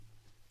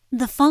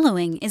The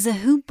following is a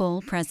Hoop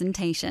Ball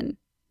presentation.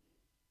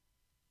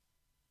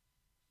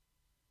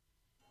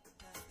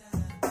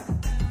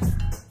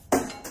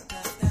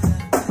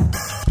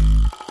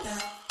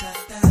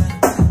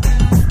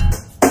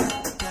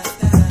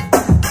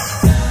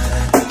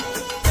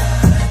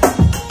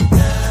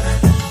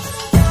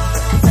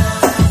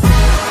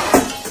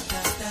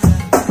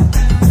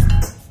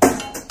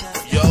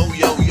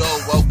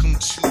 Welcome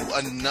to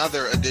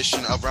another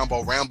edition of Round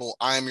Ball Ramble.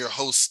 I am your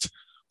host,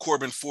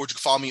 Corbin Ford. You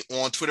can follow me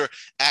on Twitter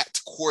at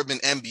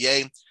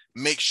CorbinNBA.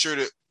 Make sure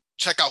to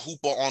check out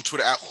Hoop Ball on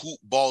Twitter at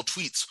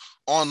HoopBallTweets.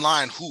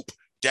 Online, hoop-ball.com.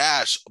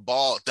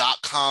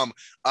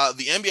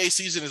 The NBA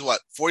season is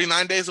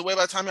 49 days away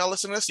by the time y'all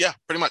listen to this? Yeah,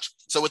 pretty much.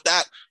 So with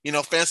that,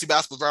 fantasy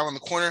basketball's right around the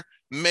corner.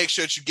 Make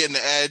sure that you get in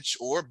the edge,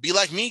 or be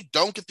like me,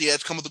 don't get the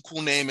edge, come with a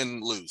cool name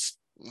and lose.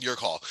 Your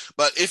call.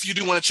 But if you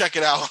do want to check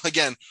it out,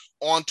 again,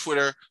 on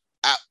Twitter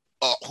at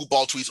Hoop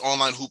Ball Tweets,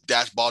 online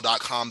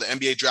hoop-ball.com, the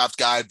NBA draft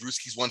guide,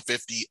 Brewski's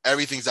 150,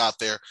 everything's out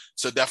there.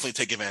 So definitely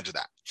take advantage of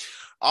that.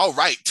 All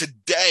right,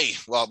 today,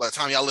 by the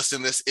time y'all listen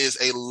to this, is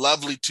a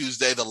lovely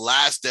Tuesday, the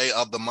last day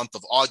of the month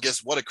of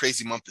August. What a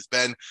crazy month it's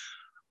been.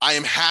 I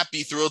am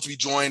thrilled to be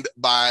joined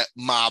by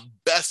my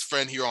best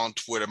friend here on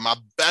Twitter, my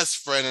best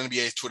friend in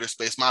NBA's Twitter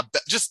space,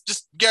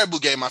 just Garrett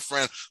Bouguet, my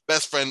friend,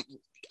 best friend,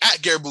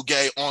 at Garrett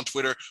Bouguet on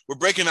Twitter. We're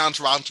breaking down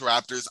Toronto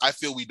Raptors. I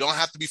feel we don't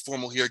have to be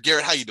formal here.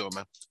 Garrett, how you doing,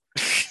 man?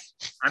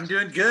 I'm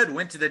doing good.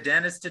 Went to the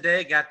dentist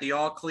today. Got the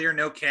all clear,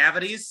 no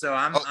cavities. So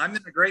I'm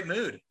in a great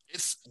mood.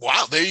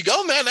 Wow. There you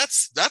go, man.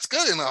 That's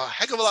good and a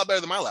heck of a lot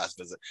better than my last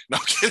visit. No,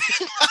 I'm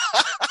kidding.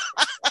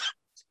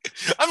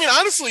 I mean,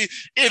 honestly,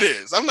 it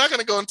is. I'm not going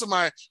to go into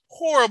my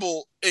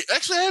horrible.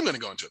 Actually, I am going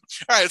to go into it.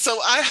 All right. So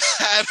I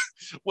had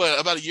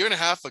about a year and a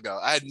half ago.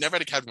 I had never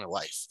had a cavity in my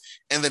life,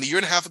 and then a year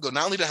and a half ago,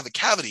 not only did I have a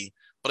cavity,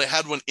 but I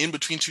had one in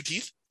between two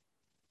teeth.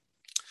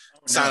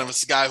 Sign of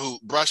a guy who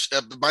brushed.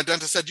 My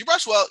dentist said, "You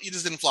brush well, you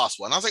just didn't floss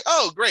well." And I was like,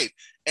 "Oh, great!"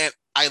 And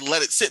I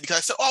let it sit because I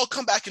said, "Oh, I'll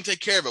come back and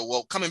take care of it."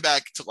 Well, coming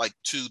back took like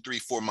 2, 3,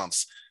 4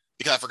 months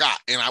because I forgot,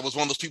 and I was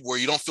one of those people where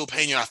you don't feel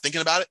pain, you're not thinking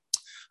about it.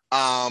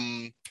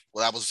 Well,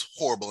 that was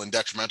horrible and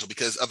detrimental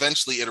because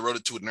eventually it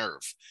eroded to a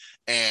nerve,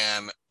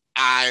 and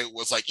I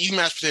was like eating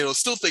mashed potatoes,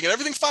 still thinking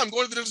everything's fine. I'm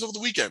going to the dentist over the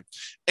weekend,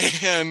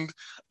 and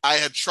I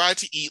had tried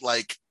to eat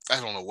I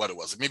don't know what it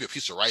was, maybe a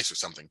piece of rice or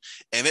something,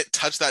 and it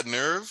touched that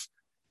nerve.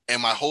 And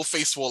my whole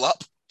face swelled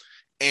up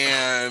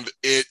and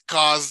it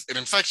caused an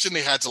infection.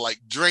 They had to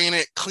drain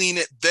it, clean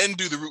it, then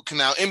do the root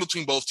canal in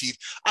between both teeth.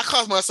 I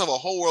caused myself a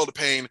whole world of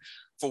pain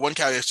for one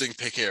cavity I shouldn't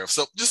take care of.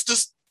 So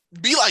just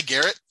be like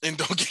Garrett and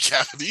don't get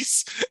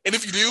cavities. And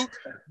if you do,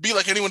 be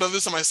like anyone other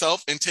than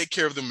myself and take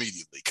care of them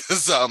immediately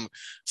because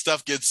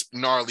stuff gets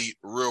gnarly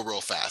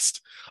real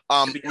fast.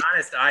 To be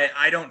honest,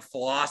 I don't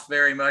floss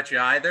very much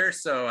either.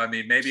 So, I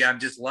mean, maybe I'm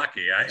just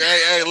lucky.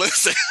 Hey,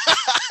 listen.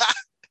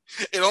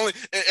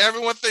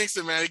 Everyone thinks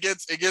it, man. It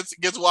gets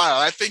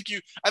wild. I think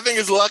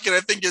it's luck, and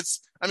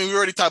we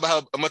already talked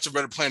about how much of a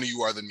better planner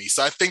you are than me.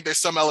 So I think there's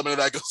some element of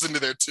that goes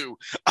into there too.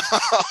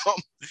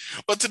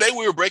 But today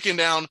we were breaking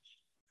down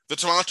the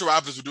Toronto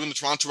Raptors. We're doing the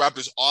Toronto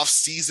Raptors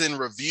off-season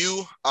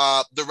review.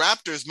 The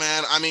Raptors,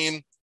 man, I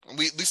mean,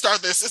 we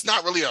start this. It's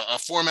not really a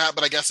format,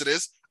 but I guess it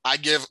is. I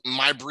give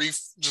my brief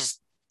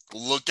just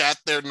look at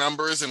their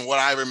numbers and what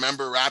I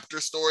remember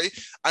Raptors story.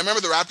 I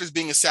remember the Raptors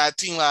being a sad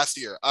team last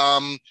year.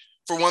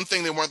 For one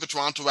thing, they weren't the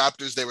Toronto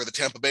Raptors. They were the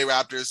Tampa Bay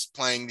Raptors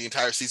playing the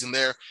entire season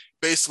there.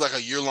 Basically like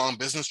a year-long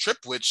business trip,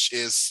 which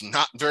is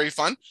not very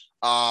fun.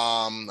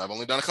 I've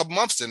only done a couple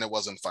months and it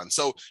wasn't fun.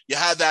 So you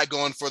had that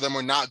going for them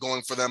or not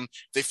going for them.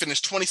 They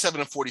finished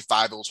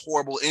 27-45. It was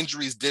horrible.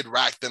 Injuries did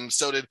rack them.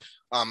 So did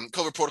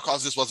COVID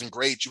protocols. This wasn't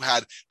great. You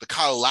had the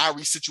Kyle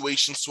Lowry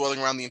situation swirling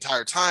around the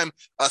entire time,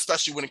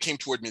 especially when it came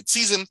toward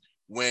midseason,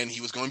 when he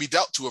was going to be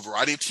dealt to a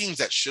variety of teams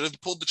that should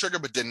have pulled the trigger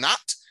but did not.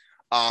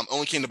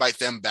 Only came to bite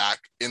them back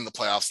in the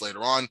playoffs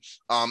later on.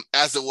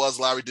 As it was,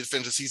 Lowry did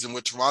finish the season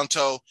with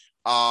Toronto.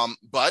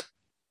 But,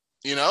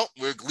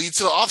 it leads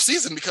to the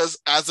offseason because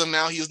as of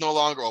now, he is no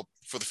longer,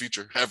 for the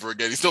future, ever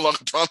again, he's no longer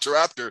a Toronto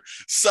Raptor.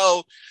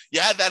 So you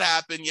had that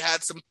happen. You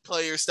had some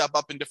players step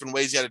up in different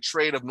ways. You had a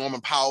trade of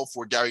Norman Powell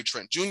for Gary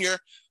Trent Jr.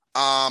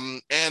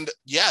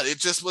 It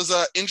just was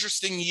an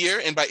interesting year.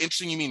 And by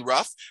interesting, you mean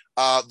rough.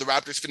 The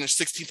Raptors finished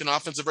 16th in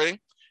offensive rating,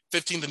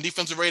 15th in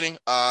defensive rating,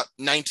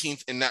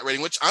 19th in net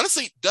rating, which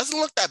honestly doesn't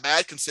look that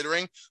bad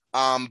considering,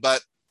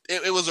 but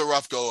it was a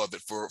rough go of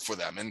it for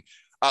them. And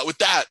with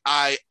that,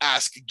 I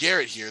ask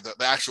Garrett here, the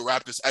actual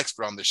Raptors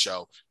expert on this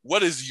show,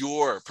 what is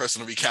your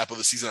personal recap of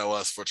the season that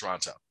was for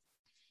Toronto?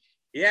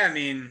 Yeah, I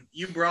mean,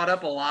 you brought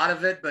up a lot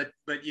of it, but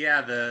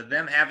yeah,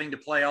 them having to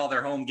play all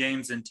their home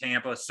games in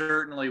Tampa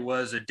certainly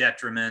was a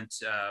detriment.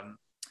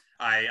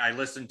 I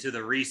listened to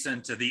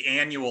the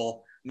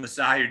annual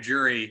Masai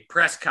Ujiri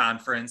press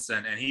conference,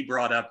 and he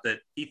brought up that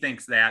he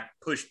thinks that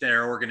pushed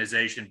their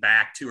organization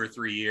back 2 or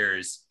 3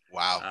 years.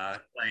 Wow.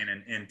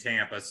 Playing in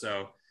Tampa.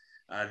 So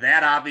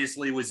that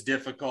obviously was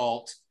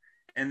difficult.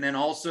 And then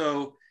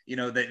also,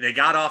 they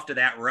got off to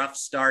that rough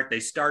start. They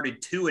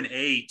started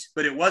 2-8,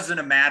 but it wasn't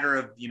a matter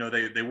of,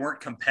 they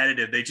weren't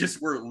competitive. They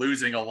just were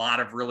losing a lot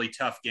of really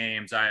tough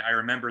games. I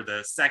remember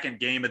the second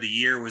game of the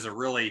year was a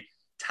really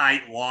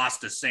tight loss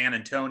to San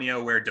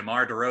Antonio where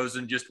DeMar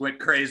DeRozan just went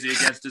crazy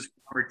against his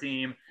former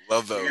team.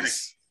 Love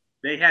those.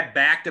 They had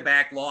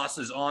back-to-back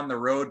losses on the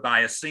road by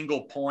a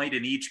single point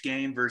in each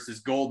game versus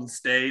Golden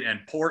State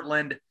and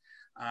Portland.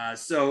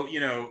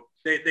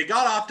 They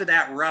got off to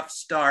that rough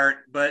start,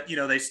 but,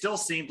 they still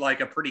seemed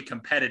like a pretty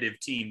competitive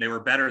team. They were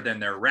better than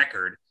their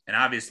record. And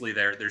obviously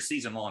their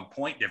season-long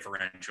point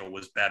differential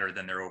was better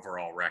than their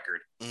overall record.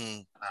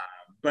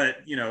 But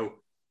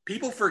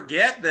people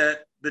forget that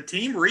the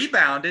team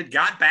rebounded,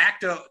 got back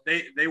to,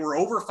 they were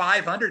over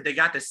 500. They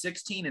got to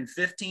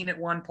 16-15 at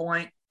one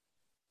point.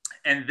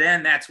 And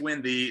then that's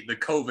when the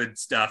COVID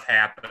stuff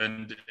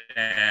happened.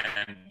 And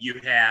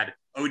you had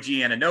OG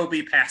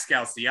Anunoby,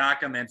 Pascal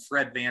Siakam, and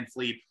Fred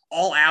VanVleet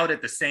all out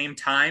at the same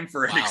time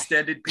for an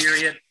extended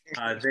period.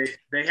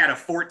 They had a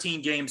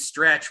 14-game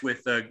stretch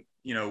with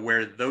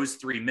where those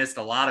three missed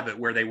a lot of it,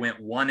 where they went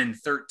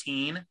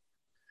 1-13.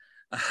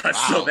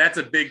 So that's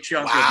a big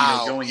chunk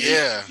of going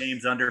 8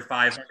 games under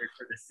 500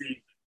 for the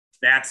season.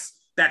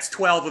 That's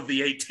 12 of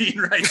the 18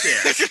 right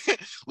there.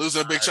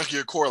 Losing a big chunk of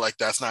your core like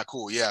that's not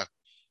cool. Yeah.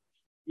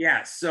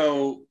 Yeah.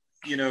 So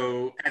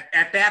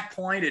at that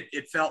point,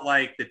 it felt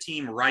like the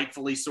team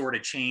rightfully sort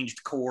of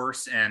changed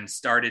course and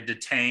started to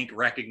tank,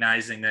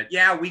 recognizing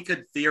that, we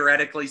could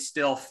theoretically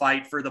still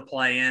fight for the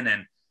play-in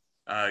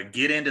and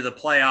get into the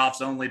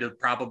playoffs only to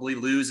probably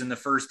lose in the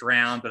first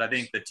round. But I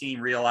think the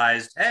team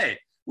realized, hey,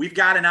 we've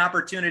got an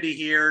opportunity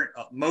here.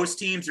 Most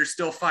teams are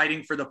still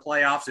fighting for the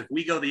playoffs. If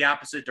we go the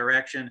opposite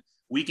direction,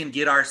 we can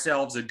get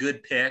ourselves a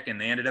good pick. And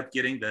they ended up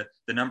getting the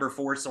number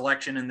 4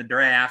 selection in the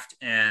draft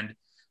and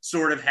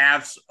sort of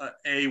have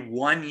a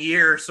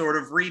 1-year sort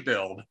of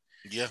rebuild.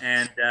 Yeah.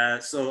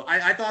 And so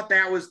I thought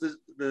that was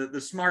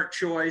the smart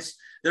choice.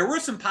 There were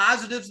some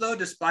positives though,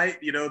 despite,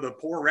 the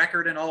poor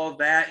record and all of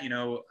that.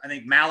 I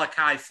think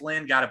Malachi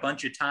Flynn got a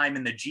bunch of time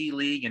in the G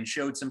League and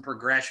showed some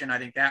progression. I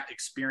think that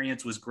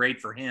experience was great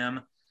for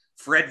him.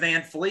 Fred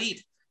VanVleet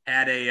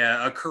had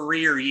a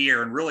career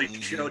year and really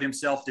showed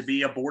himself to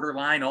be a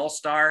borderline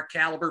all-star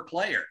caliber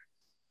player.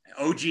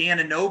 OG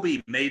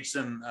Anunoby made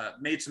some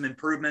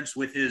improvements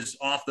with his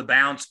off the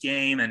bounce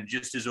game and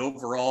just his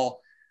overall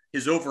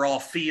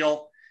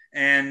feel.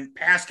 And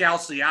Pascal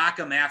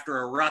Siakam, after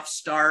a rough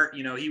start,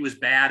 he was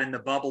bad in the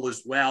bubble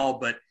as well,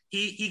 but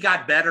he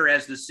got better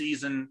as the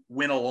season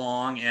went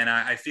along. And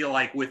I feel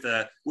like with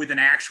an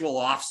actual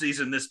off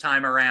season this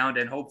time around,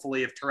 and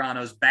hopefully if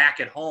Toronto's back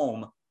at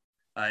home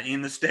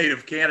in the state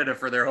of Canada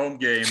for their home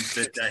games,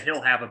 that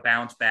he'll have a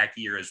bounce back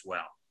year as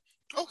well.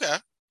 Okay.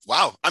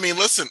 Wow. I mean,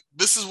 listen,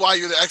 this is why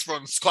you're the expert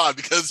on the squad,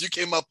 because you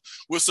came up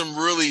with some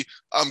really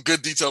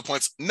good detailed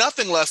points.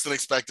 Nothing less than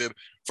expected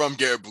from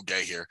Garrett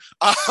Bouguet here.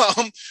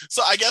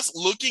 So I guess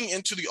looking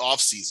into the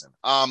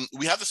offseason,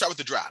 we have to start with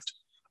the draft.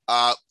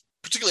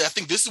 Particularly, I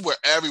think this is where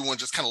everyone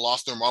just kind of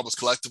lost their marbles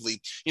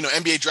collectively.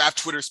 NBA draft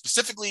Twitter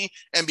specifically,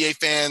 NBA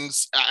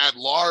fans at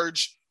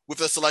large, with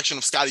the selection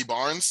of Scottie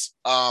Barnes,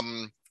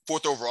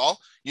 4th overall.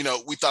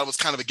 We thought it was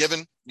kind of a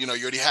given. You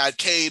already had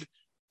Cade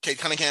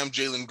Cunningham,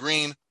 Jalen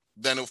Green.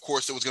 Then, of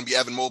course, it was going to be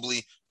Evan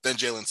Mobley, then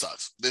Jalen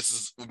Suggs. This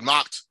is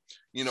mocked,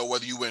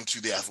 whether you went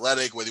to The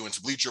Athletic, whether you went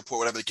to Bleacher Report,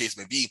 whatever the case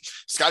may be.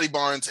 Scottie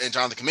Barnes and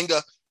Jonathan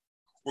Kuminga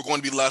were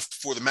going to be left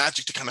for the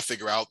Magic to kind of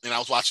figure out. And I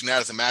was watching that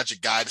as a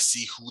Magic guy to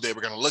see who they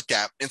were going to look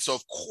at. And so,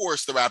 of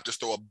course, the Raptors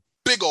throw a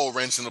big old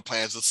wrench in the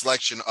plans, the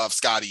selection of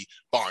Scottie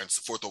Barnes,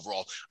 4th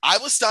overall. I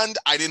was stunned.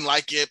 I didn't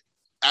like it.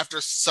 After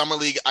Summer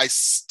League, I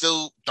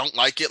still don't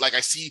like it. Like,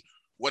 I see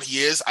what he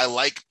is. I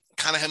like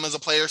kind of him as a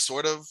player,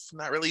 sort of,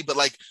 not really, but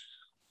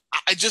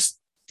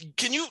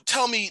can you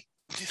tell me,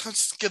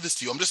 let's give this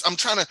to you. I'm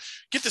trying to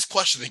get this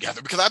question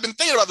together because I've been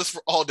thinking about this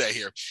for all day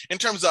here in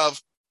terms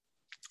of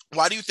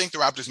why do you think the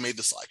Raptors made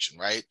the selection,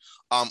 right?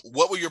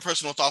 What were your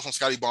personal thoughts on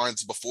Scottie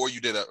Barnes before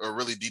you did a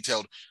really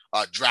detailed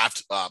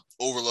draft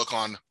overlook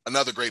on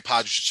another great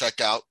pod you should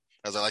check out,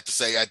 as I like to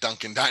say, at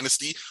Duncan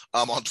Dynasty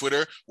on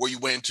Twitter, where you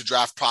went into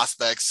draft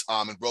prospects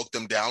and broke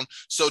them down.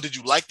 So did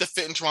you like the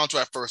fit in Toronto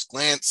at first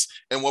glance?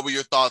 And what were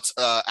your thoughts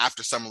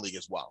after Summer League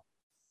as well?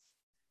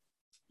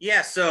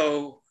 Yeah,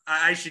 so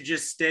I should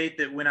just state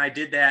that when I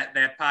did that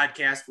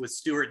podcast with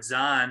Stuart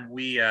Zahn,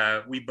 we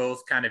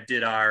both kind of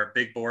did our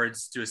big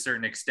boards to a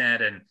certain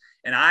extent,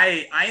 and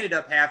I ended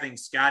up having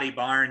Scottie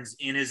Barnes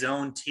in his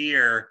own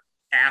tier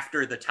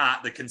after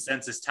the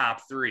consensus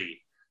top 3.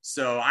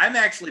 So I'm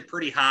actually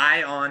pretty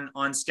high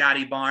on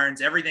Scottie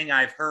Barnes. Everything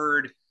I've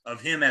heard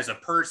of him as a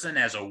person,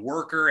 as a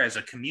worker, as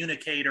a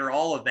communicator,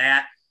 all of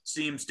that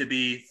seems to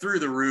be through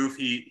the roof.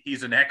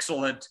 He's an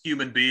excellent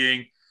human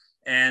being.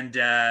 And,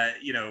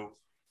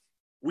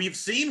 we've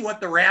seen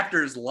what the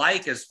Raptors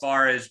like as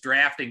far as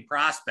drafting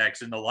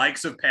prospects, and the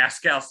likes of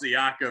Pascal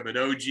Siakam and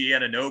OG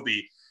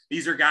Anunoby.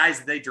 These are guys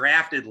that they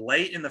drafted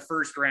late in the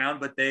first round,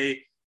 but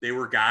they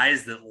were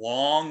guys that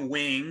long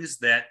wings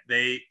that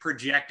they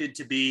projected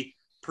to be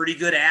pretty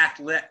good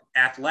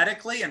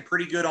athletically and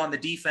pretty good on the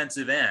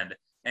defensive end.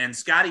 And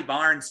Scotty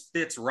Barnes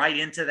fits right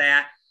into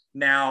that.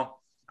 Now,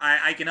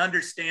 I can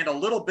understand a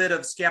little bit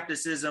of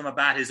skepticism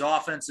about his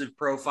offensive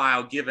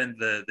profile, given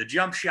the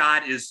jump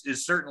shot is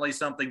certainly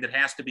something that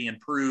has to be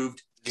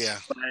improved. Yeah.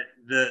 But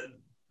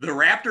the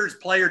Raptors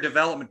player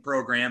development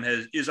program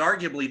is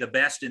arguably the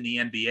best in the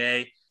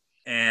NBA.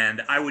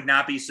 And I would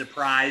not be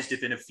surprised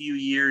if in a few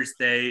years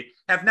they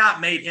have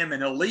not made him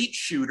an elite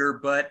shooter,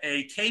 but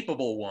a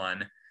capable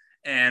one.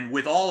 And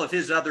with all of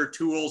his other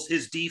tools,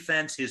 his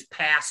defense, his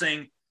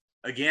passing,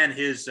 again,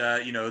 his,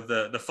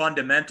 the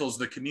fundamentals,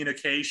 the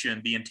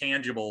communication, the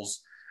intangibles,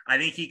 I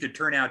think he could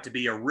turn out to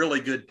be a really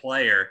good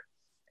player.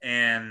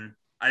 And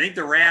I think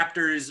the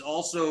Raptors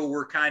also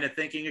were kind of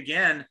thinking,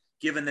 again,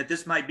 given that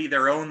this might be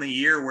their only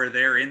year where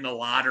they're in the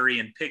lottery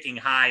and picking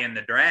high in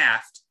the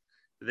draft,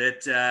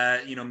 that,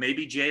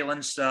 maybe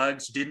Jalen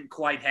Suggs didn't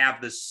quite have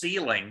the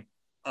ceiling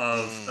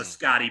of a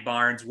Scotty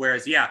Barnes.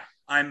 Whereas,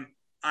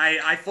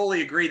 I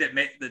fully agree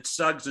that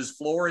Suggs'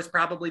 floor is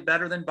probably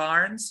better than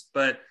Barnes,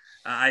 but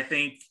I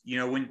think,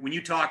 when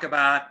you talk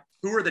about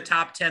who are the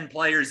top 10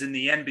 players in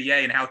the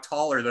NBA and how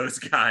tall are those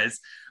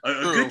guys, a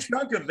good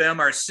chunk of them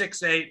are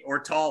 6'8" or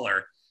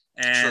taller.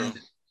 And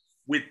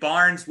with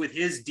Barnes, with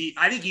his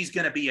I think he's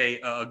going to be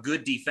a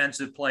good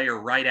defensive player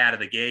right out of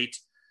the gate.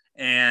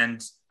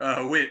 And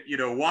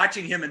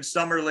watching him in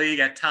summer league,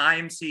 at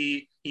times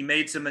he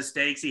made some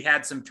mistakes. He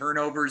had some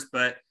turnovers,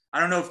 but I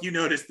don't know if you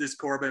noticed this,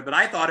 Corbin, but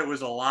I thought it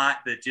was a lot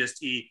that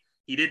just he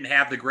didn't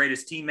have the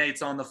greatest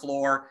teammates on the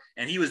floor,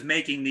 and he was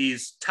making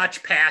these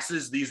touch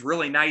passes, these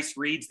really nice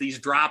reads, these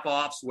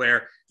drop-offs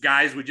where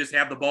guys would just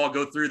have the ball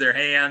go through their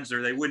hands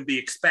or they wouldn't be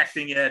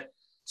expecting it.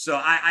 So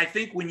I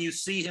think when you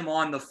see him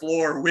on the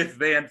floor with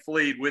Van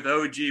Fleet, with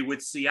OG, with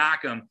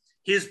Siakam,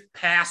 his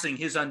passing,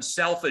 his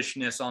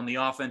unselfishness on the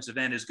offensive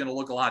end is going to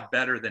look a lot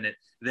better than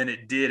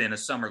it did in a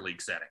summer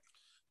league setting.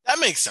 That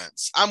makes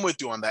sense. I'm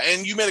with you on that.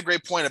 And you made a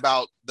great point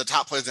about the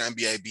top players in the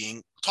NBA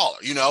being taller.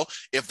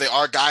 If they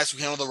are guys who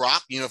handle the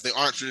rock, if they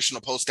aren't traditional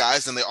post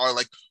guys, then they are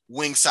like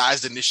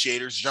wing-sized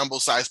initiators,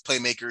 jumbo-sized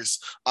playmakers,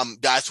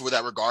 guys who are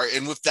that regard.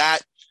 And with that,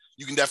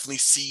 you can definitely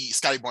see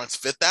Scotty Barnes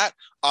fit that.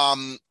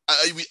 I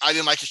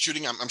didn't like his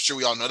shooting. I'm sure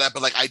we all know that,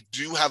 but I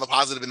do have a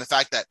positive in the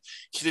fact that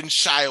he didn't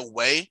shy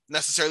away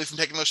necessarily from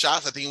taking those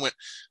shots. I think he went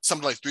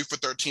something like 3 for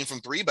 13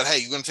 from three, but hey,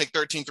 you're going to take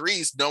 13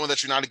 threes knowing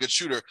that you're not a good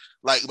shooter,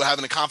 but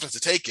having the confidence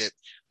to take it.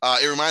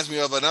 It reminds me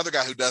of another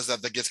guy who does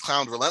that gets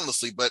clowned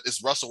relentlessly, but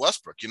it's Russell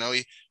Westbrook. You're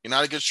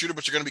not a good shooter,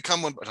 but you're going to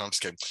become one. But no, I'm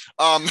just kidding.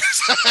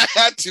 I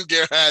had to,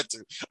 Garrett,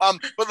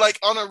 but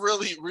on a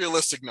really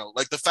realistic note,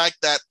 the fact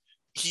that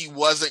he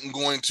wasn't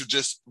going to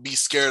just be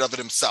scared of it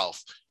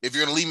himself. If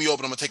you're going to leave me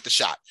open, I'm going to take the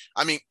shot.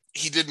 I mean,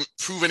 he didn't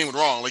prove anyone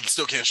wrong. He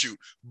still can't shoot,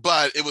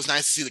 but it was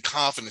nice to see the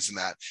confidence in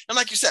that. And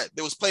like you said,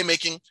 there was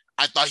playmaking.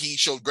 I thought he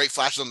showed great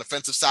flashes on the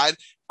defensive side,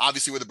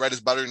 obviously where the bread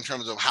is buttered in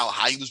terms of how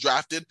high he was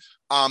drafted.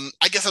 I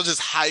guess I was just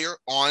higher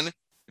on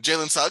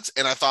Jalen Suggs.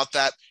 And I thought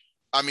that,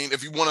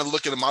 if you want to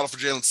look at a model for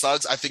Jalen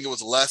Suggs, I think it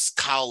was less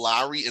Kyle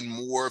Lowry and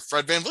more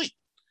Fred VanVleet.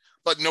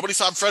 But nobody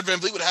saw Fred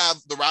VanVleet would have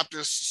the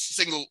Raptors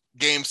single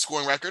game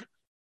scoring record.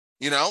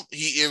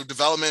 He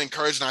development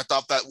encouraged, and I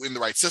thought that in the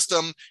right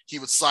system, he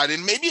would slide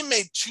in. Maybe it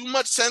made too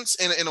much sense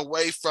in a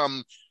way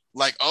from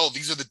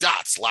these are the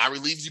dots. Lowry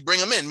leaves, you bring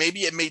him in.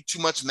 Maybe it made too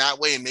much in that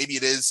way, and maybe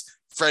it is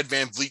Fred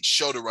VanVleet's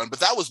show to run. But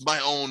that was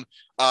my own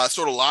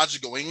sort of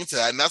logic going into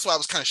that, and that's why I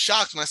was kind of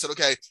shocked when I said,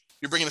 okay,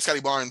 you're bringing in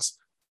Scotty Barnes.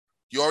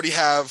 You already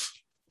have,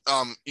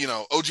 OG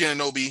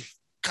Anunoby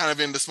kind of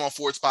in the small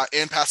forward spot,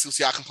 and Pascal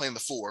Siakam playing the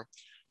 4.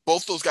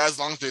 Both those guys, as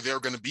long as they're there, are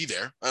going to be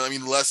there.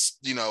 Unless,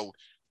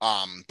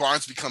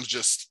 Barnes becomes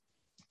just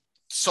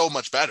so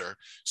much better.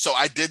 So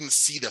I didn't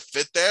see the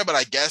fit there, but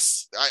I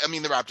guess,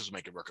 the Raptors will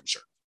make it work, I'm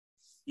sure.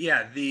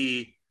 Yeah,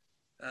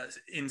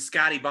 in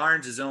Scotty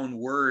Barnes' own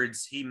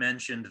words, he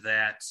mentioned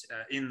that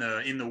in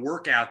the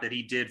workout that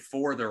he did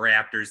for the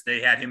Raptors, they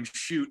had him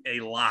shoot a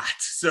lot.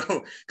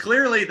 So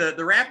clearly the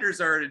Raptors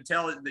are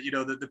intelligent.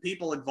 The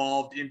people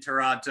involved in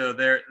Toronto,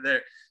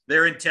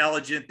 they're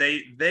intelligent.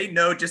 They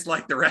know, just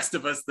like the rest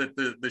of us, that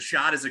the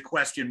shot is a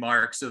question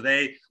mark. So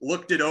they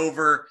looked it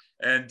over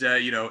and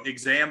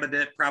examined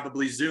it,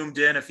 probably zoomed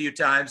in a few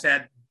times,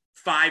 had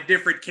 5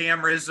 different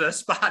cameras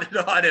spotted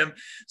on him.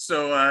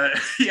 So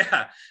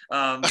the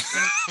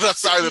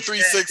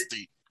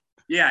 360.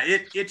 Yeah,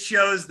 it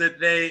shows that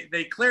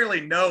they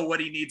clearly know what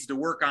he needs to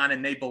work on,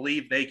 and they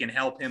believe they can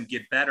help him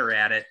get better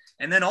at it.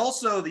 And then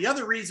also the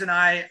other reason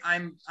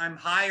I'm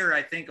higher,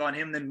 I think, on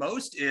him than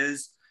most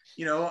is,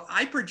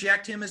 I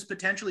project him as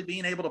potentially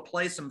being able to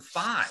play some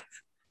 5.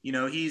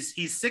 He's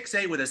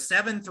 6'8" with a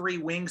 7'3"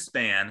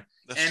 wingspan.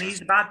 That's and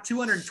he's about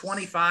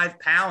 225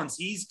 pounds.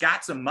 He's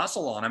got some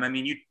muscle on him.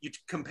 You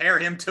compare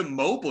him to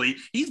Mobley.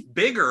 He's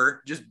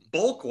bigger, just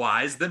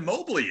bulk-wise, than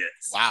Mobley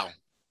is. Wow.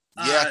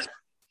 Yeah.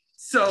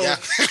 Yeah.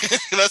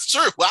 That's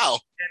true. Wow.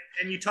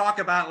 And you talk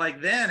about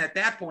then at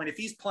that point, if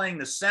he's playing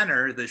the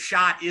center, the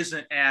shot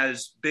isn't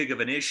as big of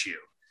an issue.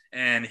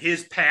 and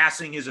his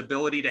passing, his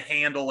ability to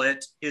handle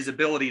it, his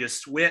ability to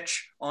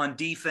switch on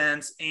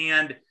defense.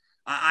 And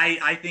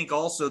I think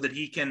also that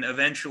he can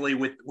eventually,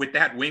 with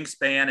that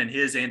wingspan and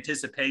his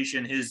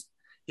anticipation, his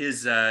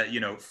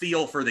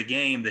feel for the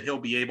game, that he'll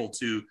be able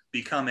to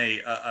become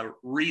a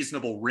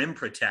reasonable rim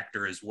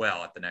protector as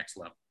well at the next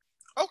level.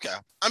 Okay.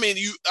 I mean,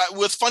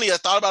 what's funny, I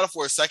thought about it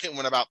for a second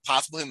when about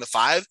possibly in the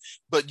 5,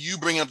 but you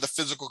bring up the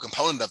physical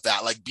component of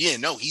that. Like,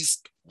 he's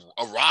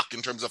a rock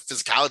in terms of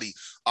physicality,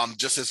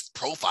 just his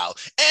profile,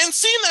 and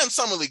seeing that in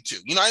summer league too.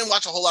 I didn't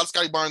watch a whole lot of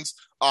Scotty Barnes,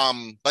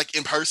 like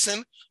in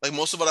person. Like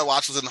most of what I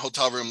watched was in the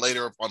hotel room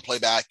later on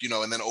playback,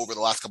 and then over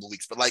the last couple of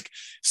weeks. But like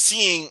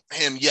seeing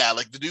him,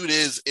 like the dude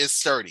is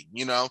sturdy,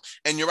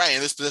 and you're right,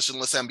 in this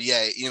positionless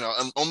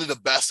NBA, only the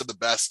best of the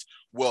best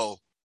will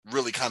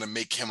really kind of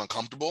make him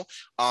uncomfortable.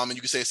 And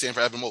you can say the same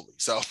for Evan Mobley.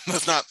 So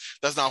that's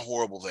not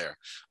horrible there.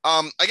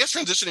 I guess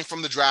transitioning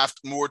from the draft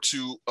more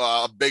to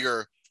a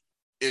bigger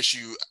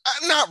issue,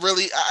 not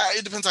really.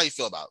 It depends how you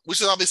feel about it, which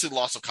is obviously the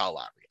loss of Kyle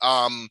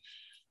Lowry.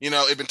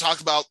 It's been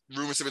talked about,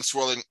 rumors have been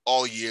swirling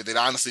all year. They'd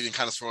honestly been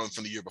kind of swirling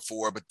from the year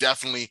before, but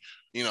definitely,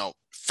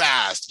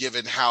 fast,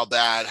 given how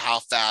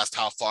fast,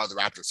 how far the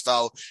Raptors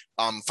fell.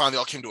 Finally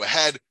all came to a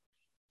head.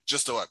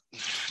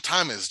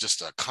 Time is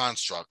just a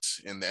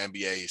construct in the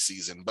NBA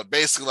season, but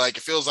basically, like,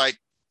 it feels like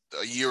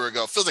a year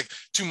ago, feels like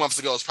 2 months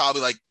ago, it's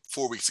probably like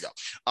 4 weeks ago.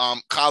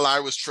 Kyle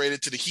Lowry was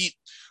traded to the Heat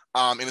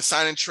in a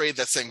sign and trade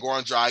that sent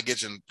Goran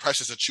Dragic and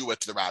Precious Achiuwa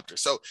to the Raptors.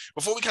 So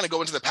before we kind of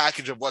go into the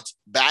package of what's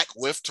back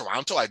with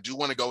Toronto, I do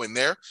want to go in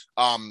there,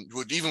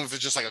 even if it's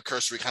just like a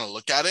cursory kind of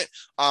look at it.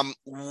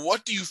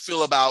 What do you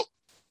feel about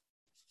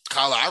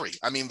Kyle Lowry?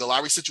 I mean, the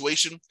Lowry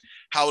situation,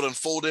 how it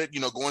unfolded,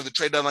 going to the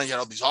trade deadline, you had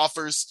all these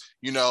offers,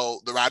 the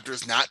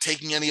Raptors not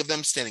taking any of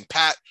them, standing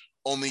pat.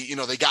 Only,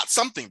 they got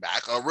something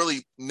back,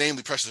 really,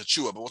 namely Precious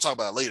Achiuwa, but we'll talk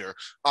about it later.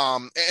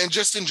 And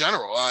just in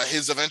general,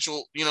 his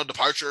eventual,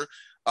 departure,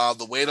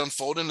 the way it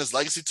unfolded, and his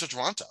legacy to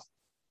Toronto.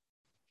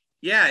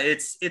 Yeah,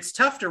 it's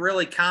tough to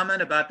really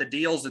comment about the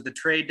deals at the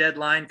trade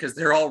deadline because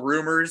they're all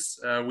rumors.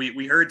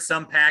 We heard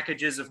some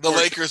packages of the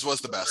Lakers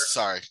was the best.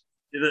 Sorry.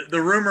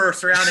 The rumor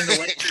surrounding the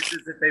Lakers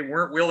is that they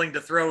weren't willing to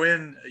throw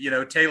in,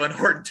 Taylor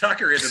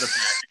Horton-Tucker into the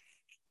package.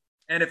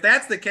 And if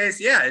that's the case,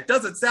 yeah, it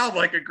doesn't sound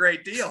like a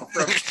great deal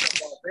from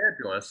Los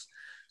Angeles.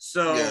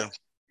 So, yeah.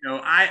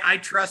 I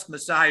trust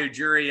Masai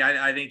Ujiri.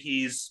 I think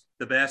he's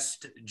the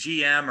best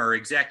GM or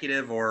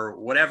executive or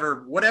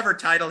whatever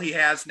title he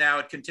has now.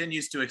 It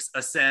continues to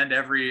ascend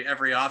every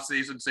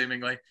offseason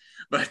seemingly.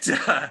 But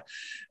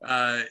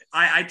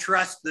I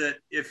trust that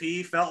if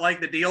he felt like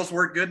the deals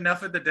weren't good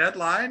enough at the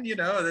deadline,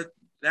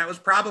 that was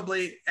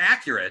probably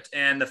accurate.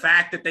 And the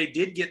fact that they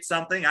did get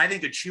something, I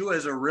think Achiuwa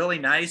is a really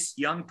nice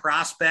young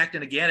prospect.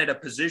 And again, at a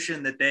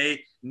position that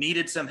they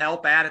needed some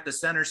help at the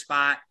center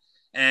spot.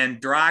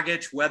 And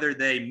Dragic, whether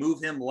they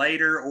move him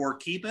later or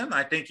keep him,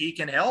 I think he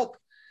can help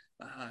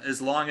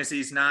as long as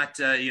he's not,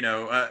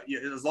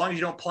 as long as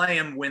you don't play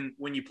him when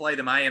you play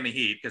the Miami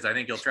Heat, because I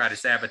think he'll try to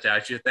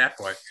sabotage you at that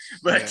point.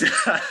 But,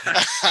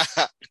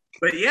 yeah.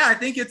 But yeah, I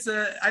think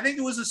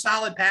it was a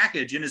solid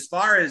package. And as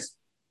far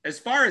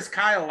as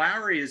Kyle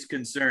Lowry is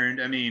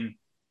concerned, I mean,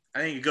 I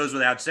think it goes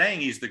without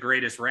saying he's the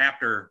greatest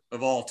Raptor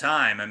of all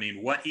time. I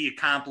mean, what he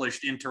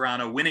accomplished in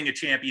Toronto, winning a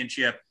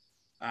championship,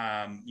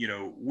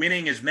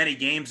 winning as many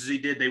games as he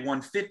did. They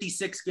won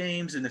 56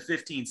 games in the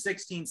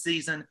 15-16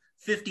 season,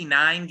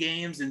 59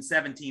 games in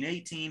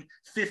 17-18,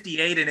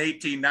 58 in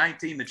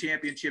 18-19, the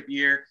championship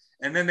year.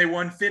 And then they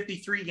won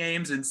 53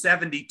 games in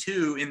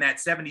 72 in that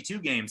 72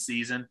 game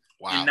season.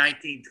 Wow. In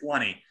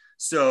 1920.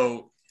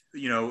 So,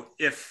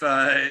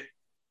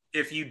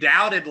 if you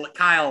doubted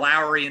Kyle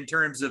Lowry in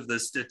terms of the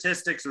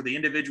statistics or the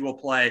individual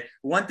play,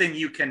 one thing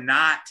you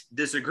cannot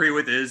disagree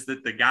with is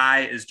that the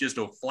guy is just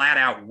a flat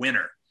out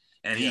winner.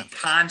 And he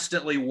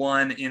constantly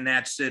won in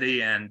that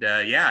city. And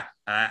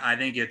I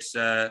think it's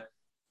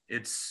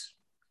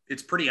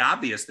pretty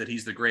obvious that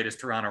he's the greatest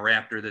Toronto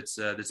Raptor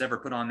that's ever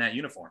put on that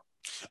uniform.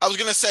 I was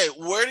going to say,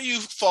 where do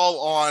you fall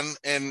on,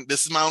 and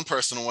this is my own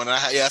personal one.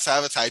 Yes, I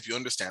have a type, you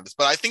understand this,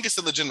 but I think it's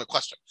a legitimate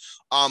question.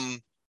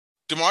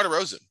 DeMar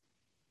DeRozan.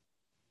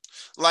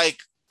 Like,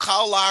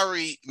 Kyle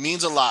Lowry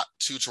means a lot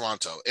to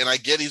Toronto, and I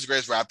get he's the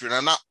greatest Raptor, and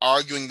I'm not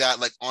arguing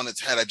that like on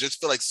its head. I just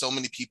feel like so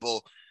many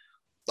people,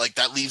 like,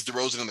 that leaves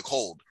DeRozan in the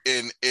cold.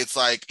 And it's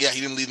like, yeah,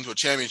 he didn't lead into a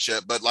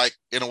championship, but like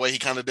in a way he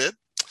kind of did.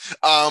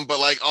 But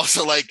like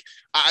also like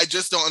I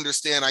just don't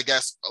understand, I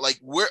guess, like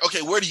where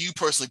do you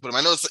personally put him?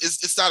 I know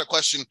it's not a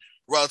question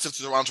relative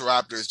to the Toronto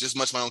Raptors, just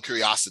much my own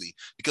curiosity,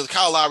 because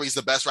Kyle Lowry is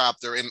the best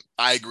Raptor, and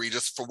I agree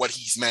just for what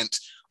he's meant,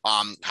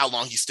 how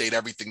long he stayed,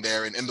 everything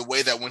there, and the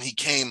way that when he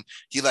came,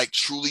 he like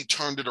truly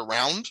turned it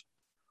around.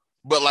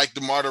 But like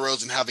DeMar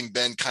DeRozan having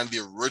been kind of the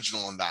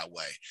original in that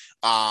way,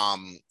 I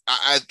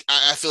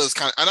feel it's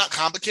kind of not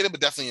complicated,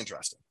 but definitely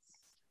interesting.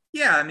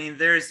 Yeah, I mean,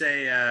 there's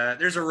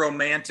a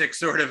romantic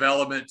sort of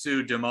element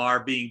to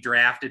DeMar being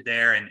drafted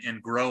there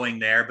and growing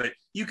there, but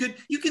you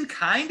can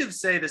kind of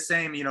say the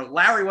same.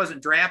 Lowry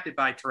wasn't drafted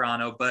by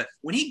Toronto, but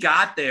when he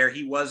got there,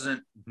 he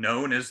wasn't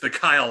known as the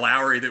Kyle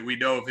Lowry that we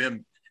know of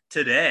him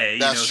today.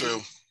 That's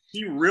true.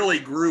 He really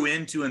grew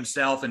into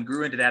himself and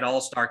grew into that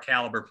all-star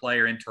caliber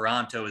player in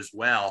Toronto as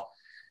well.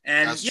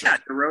 And That's yeah,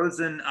 true.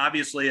 DeRozan,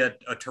 obviously a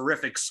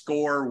terrific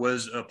scorer,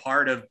 was a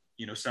part of,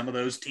 some of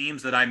those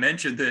teams that I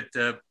mentioned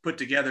that put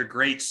together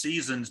great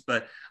seasons.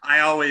 But I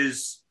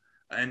always,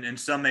 and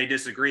some may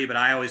disagree, but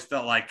I always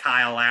felt like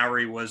Kyle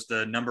Lowry was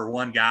the number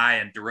one guy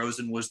and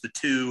DeRozan was the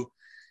two.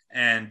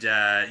 And,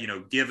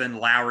 given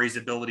Lowry's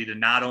ability to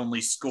not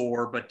only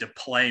score, but to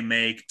play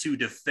make, to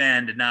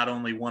defend, not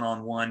only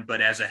one-on-one,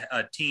 but as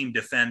a team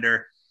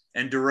defender.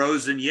 And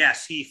DeRozan,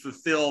 yes, he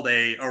fulfilled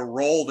a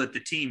role that the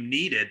team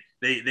needed.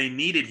 They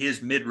needed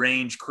his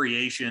mid-range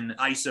creation,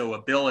 ISO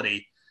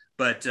ability.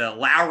 But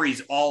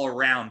Lowry's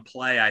all-around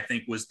play, I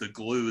think, was the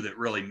glue that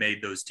really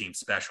made those teams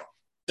special.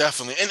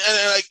 Definitely. And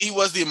like, he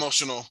was the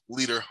emotional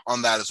leader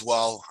on that as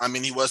well. I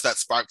mean, he was that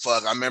spark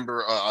plug. I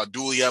remember a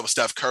duel he had with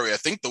Steph Curry. I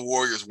think the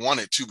Warriors won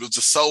it too, but it was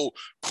just so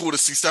cool to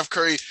see Steph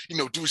Curry,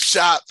 do a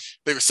shot.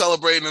 They were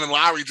celebrating, and then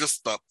Lowry,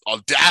 just the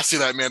audacity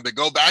of that man to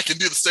go back and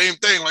do the same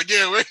thing. Like,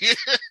 yeah, we're here.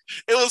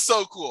 It was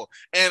so cool.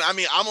 And I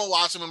mean, I'm going to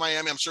watch him in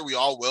Miami. I'm sure we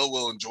all will.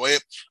 We'll enjoy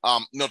it.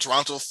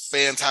 Toronto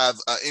fans have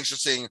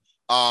interesting,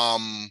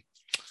 I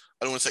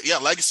don't want to say,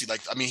 legacy.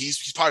 Like, I mean,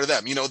 he's part of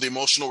them. The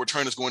emotional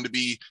return is going to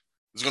be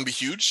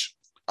huge.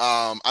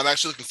 I'm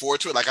actually looking forward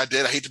to it. Like I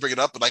hate to bring it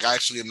up, but like I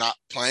actually am not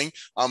playing.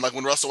 Like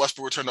when Russell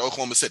Westbrook returned to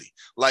Oklahoma City,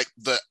 like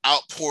the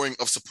outpouring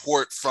of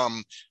support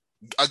from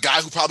a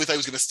guy who probably thought he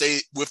was going to stay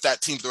with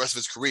that team for the rest of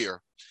his career,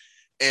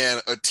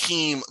 and a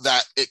team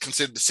that it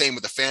considered the same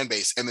with the fan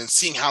base, and then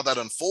seeing how that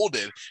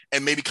unfolded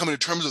and maybe coming to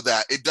terms with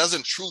that, it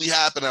doesn't truly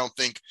happen, I don't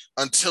think,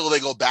 until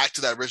they go back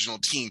to that original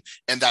team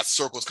and that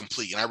circle is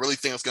complete. And I really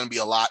think it's going to be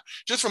a lot,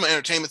 just from an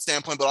entertainment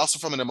standpoint, but also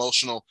from an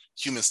emotional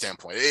human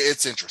standpoint.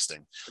 It's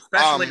interesting.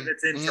 Especially if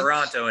it's in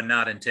Toronto and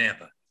not in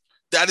Tampa.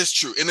 That is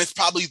true. And it's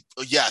probably,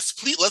 yes,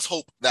 please, let's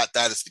hope that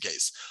is the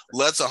case.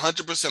 Let's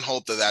 100%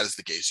 hope that is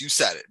the case. You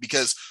said it,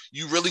 because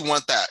you really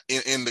want that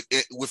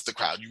with the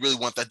crowd. You really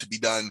want that to be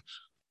done,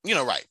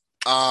 right.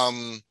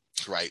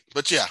 Right.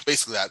 But yeah,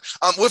 basically that.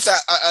 With that,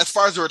 as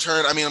far as the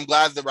return, I mean, I'm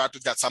glad the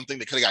Raptors got something.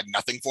 They could have got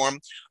nothing for him.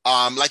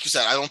 Like you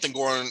said, I don't think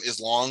Goran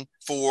is long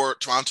for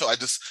Toronto.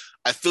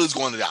 I feel he's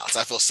going to Dallas.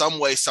 I feel some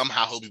way,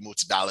 somehow he'll be moved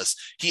to Dallas.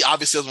 He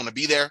obviously doesn't want to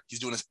be there. He's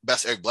doing his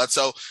best, Eric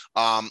Bledsoe.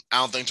 I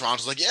don't think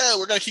Toronto's like, yeah,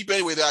 we're going to keep it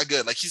anyway. They're not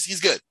good. Like he's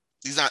good.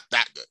 He's not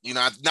that good,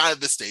 not at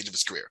this stage of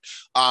his career.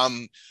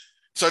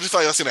 So I just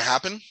feel like that's going to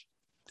happen.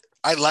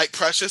 I like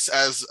Precious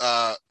as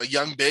a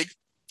young big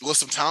with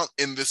some talent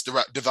in this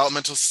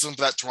developmental system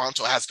that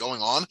Toronto has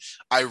going on.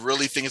 I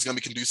really think it's going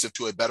to be conducive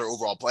to a better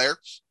overall player,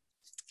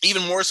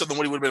 even more so than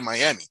what he would have been in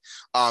Miami.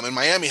 And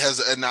Miami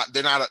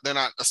they're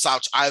not a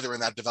slouch either in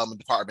that development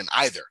department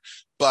either.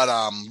 But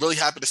really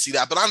happy to see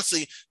that. But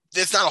honestly,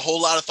 there's not a whole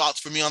lot of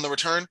thoughts for me on the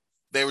return.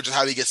 They were just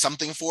how do you get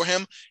something for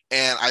him.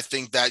 And I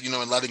think that,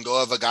 in letting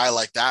go of a guy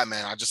like that,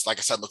 man, I just, like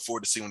I said, look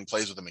forward to seeing when he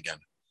plays with him again.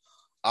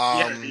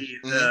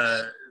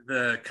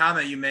 The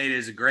comment you made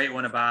is a great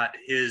one about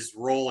his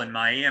role in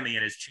Miami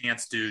and his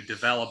chance to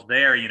develop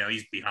there.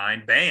 He's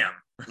behind Bam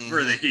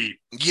for the Heat.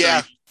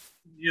 Yeah.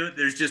 So,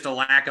 there's just a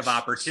lack of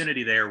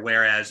opportunity there.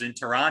 Whereas in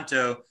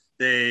Toronto,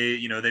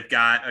 they've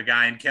got a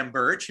guy in Khem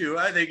Birch who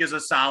I think is a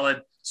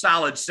solid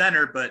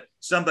center, but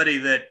somebody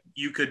that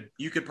you could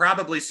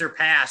probably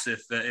surpass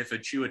if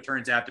Achiuwa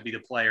turns out to be the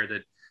player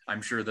that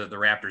I'm sure that the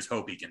Raptors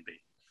hope he can be.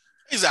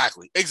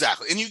 Exactly.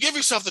 And you give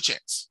yourself the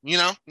chance,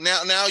 now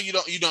you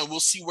don't,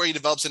 we'll see where he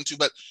develops into,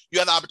 but you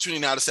have the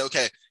opportunity now to say,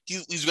 okay,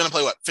 he's going to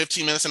play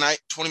 15 minutes a night,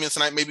 20 minutes a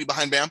night, maybe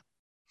behind Bam.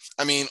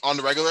 I mean, on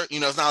the regular,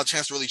 it's not a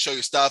chance to really show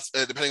your stuff.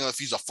 Depending on if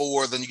he's a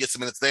 4, then you get some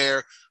minutes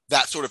there,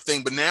 that sort of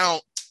thing. But now,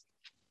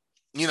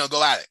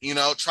 go at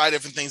it, try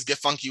different things, get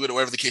funky with it,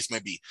 whatever the case may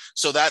be.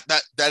 So that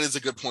is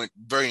a good point.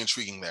 Very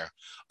intriguing there.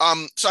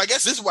 So I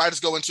guess this is where I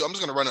just go into, I'm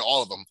just going to run in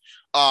all of them.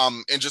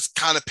 And just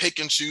kind of pick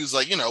and choose,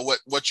 like,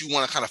 what you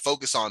want to kind of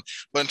focus on.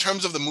 But in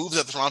terms of the moves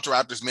that the Toronto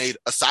Raptors made,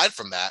 aside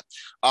from that,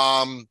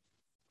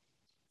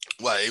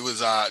 it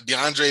was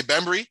DeAndre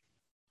Bembry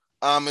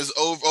is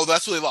over. Oh,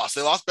 that's what they lost.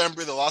 They lost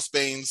Bembry, they lost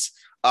Baines,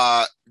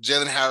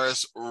 Jalen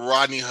Harris,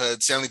 Rodney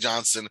Hood, Stanley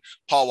Johnson,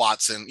 Paul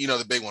Watson,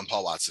 the big one,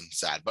 Paul Watson,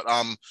 sad. But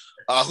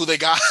who they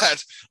got,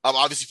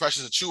 obviously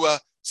Precious Achiuwa,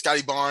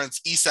 Scotty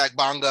Barnes, Isak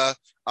Bonga,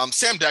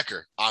 Sam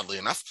Decker, oddly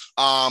enough,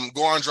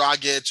 Goran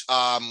Dragic.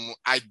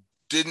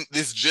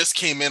 This just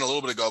came in a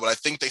little bit ago, but I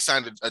think they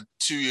signed a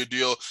 2-year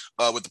deal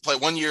with the play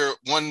 1 year,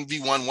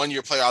 1v1, 1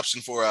 year player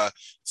option for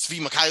Svi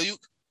Mikhailiuk.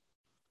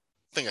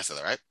 I think I said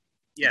that right.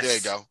 Yes. There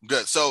you go.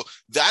 Good. So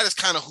that is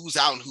kind of who's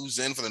out and who's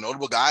in for the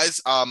notable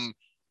guys.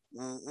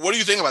 What do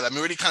you think about that? I mean,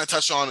 we already kind of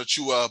touched on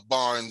Achiuwa,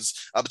 Barnes,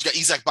 but you got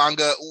Isak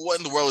Bonga. What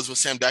in the world is with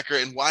Sam Decker,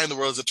 and why in the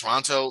world is it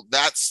Toronto?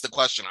 That's the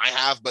question I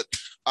have. But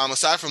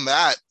aside from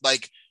that,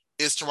 like,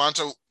 is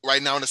Toronto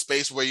right now in a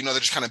space where, they're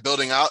just kind of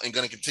building out and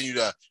going to continue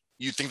to,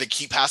 you think they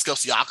keep Pascal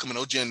Siakam and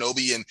OG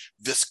Anunoby, and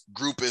this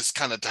group is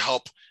kind of to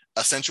help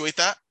accentuate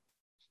that?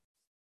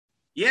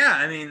 Yeah,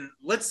 I mean,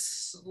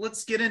 let's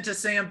get into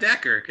Sam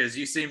Decker, because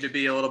you seem to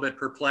be a little bit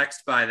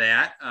perplexed by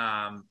that.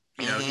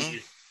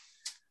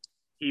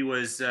 He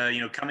was,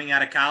 coming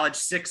out of college,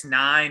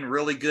 6'9",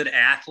 really good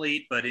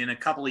athlete, but in a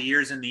couple of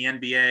years in the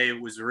NBA,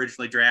 was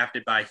originally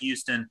drafted by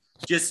Houston.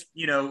 Just,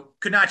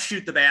 could not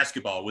shoot the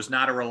basketball, was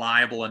not a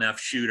reliable enough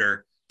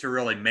shooter to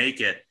really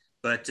make it.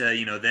 But,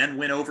 then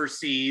went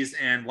overseas.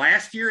 And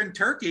last year in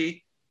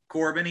Turkey,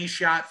 Corbin, he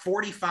shot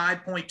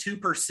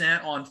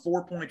 45.2% on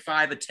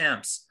 4.5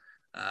 attempts.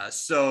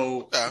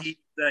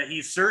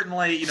 He's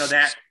certainly,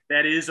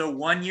 that is a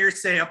 1-year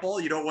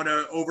sample. You don't want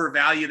to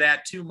overvalue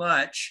that too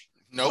much.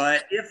 Nope.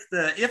 But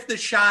if the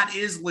shot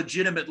is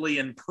legitimately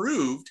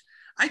improved,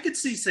 I could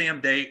see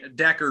Sam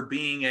Dekker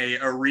being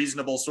a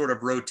reasonable sort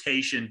of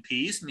rotation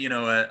piece,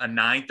 a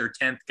ninth or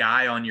 10th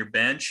guy on your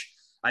bench.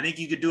 I think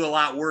you could do a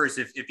lot worse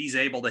if he's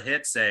able to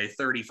hit, say,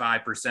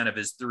 35% of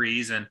his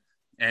threes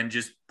and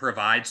just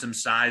provide some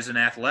size and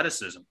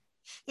athleticism.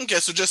 Okay,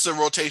 so just a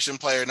rotation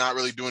player, not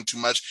really doing too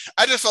much.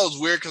 I just felt it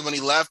was weird because when he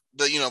left,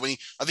 I think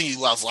he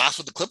was last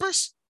with the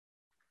Clippers.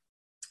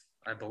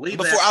 I believe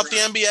before out the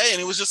NBA, and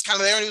he was just kind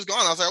of there and he was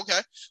gone. I was like,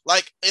 okay,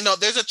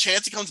 there's a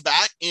chance he comes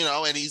back,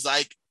 and he's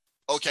like,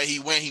 okay, he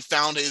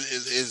found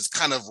his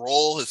kind of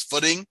role, his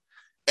footing.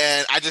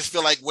 And I just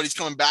feel like what he's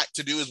coming back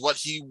to do is what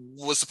he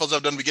was supposed to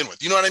have done to begin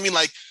with. You know what I mean?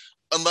 Like,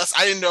 unless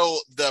I didn't know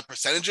the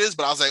percentages,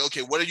 but I was like,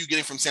 okay, what are you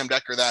getting from Sam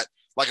Dekker that,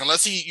 like,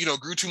 unless he,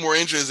 grew 2 more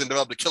inches and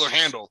developed a killer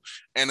handle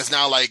and it's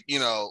now like,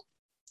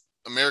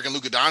 American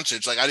Luka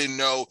Doncic, like, I didn't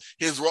know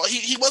his role.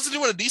 He wasn't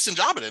doing a decent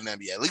job at an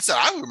NBA, at least that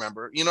I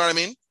remember. You know what I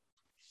mean?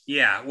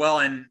 Yeah, well,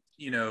 and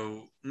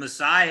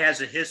Masai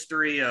has a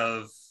history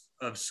of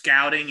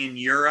scouting in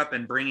Europe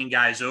and bringing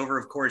guys over.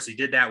 Of course, he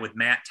did that with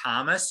Matt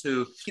Thomas,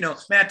 who,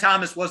 Matt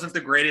Thomas wasn't the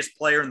greatest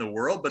player in the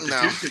world, but the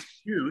dude could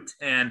shoot.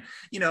 And,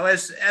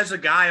 as a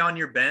guy on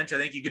your bench, I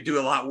think you could do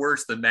a lot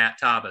worse than Matt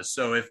Thomas.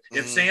 So if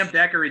Sam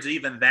Dekker is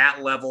even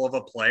that level of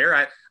a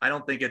player, I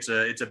don't think it's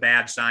a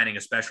bad signing,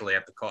 especially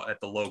at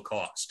the low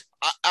cost.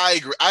 I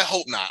agree. I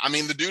hope not. I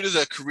mean, the dude is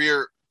a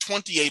career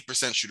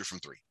 28% shooter from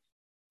 3.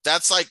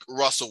 That's like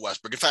Russell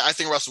Westbrook. In fact, I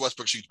think Russell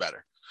Westbrook shoots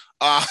better.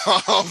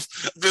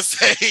 Just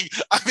saying,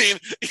 I mean,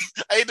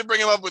 I hate to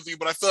bring him up with you,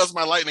 but I feel that's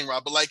my lightning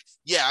rod. But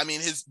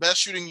his best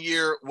shooting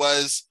year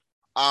was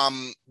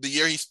the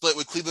year he split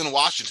with Cleveland and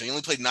Washington. He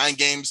only played 9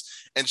 games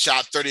and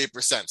shot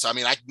 38%. So, I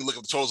mean, I can look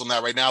at the totals on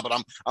that right now, but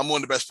I'm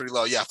one of the best pretty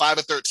low. Yeah, 5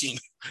 of 13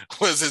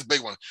 was his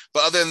big one.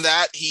 But other than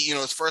that, he,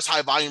 his first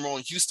high volume role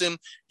in Houston,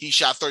 he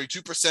shot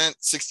 32%,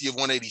 60 of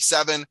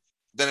 187.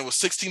 Then it was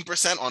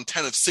 16% on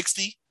 10 of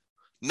 60.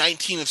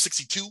 19 of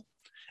 62,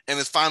 and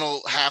his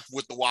final half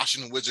with the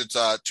Washington Wizards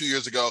 2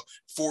 years ago,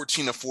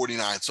 14 of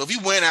 49. So if he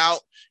went out,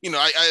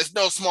 there's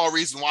no small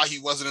reason why he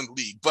wasn't in the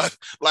league, but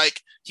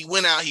he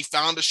went out, he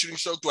found a shooting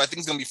stroke. Do I think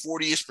it's going to be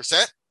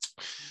 40-ish%?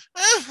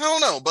 I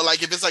don't know. But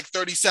if it's like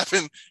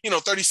 37,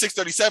 36,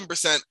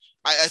 37%,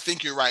 I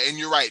think you're right. And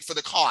you're right. For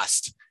the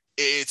cost,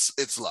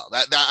 it's low.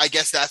 That I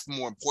guess that's the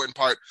more important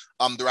part.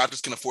 The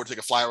Raptors can afford to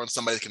take a flyer on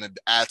somebody that can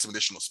add some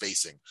additional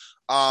spacing.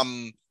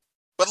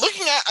 But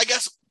looking at, I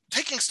guess,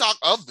 taking stock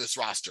of this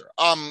roster.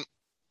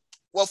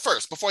 Well,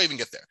 first, before I even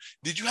get there,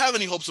 did you have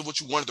any hopes of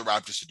what you wanted the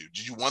Raptors to do?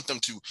 Did you want them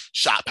to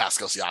shop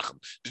Pascal Siakam?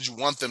 Did you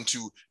want them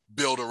to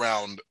build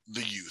around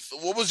the youth?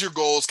 What was your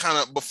goals kind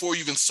of before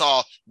you even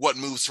saw what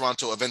moves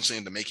Toronto eventually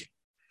into making?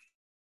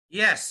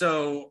 Yeah,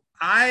 so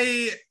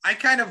I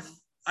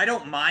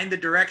don't mind the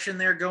direction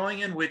they're going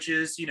in, which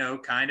is,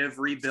 kind of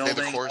rebuilding,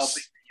 helping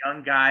the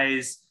young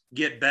guys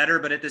get better,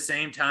 but at the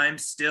same time,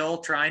 still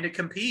trying to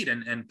compete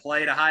and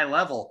play at a high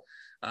level.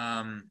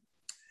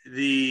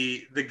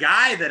 The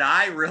guy that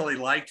I really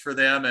liked for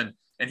them, and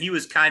he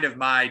was kind of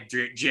my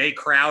Jay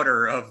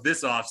Crowder of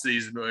this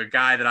offseason, a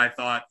guy that I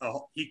thought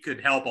he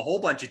could help a whole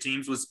bunch of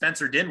teams, was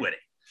Spencer Dinwiddie.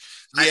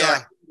 Yeah. I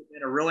thought he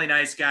was a really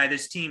nice guy.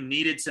 This team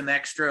needed some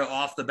extra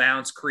off the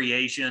bounce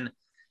creation,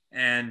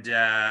 and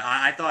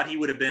I thought he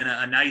would have been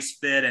a nice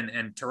fit.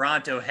 And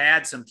Toronto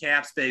had some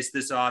cap space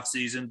this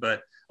offseason,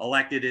 but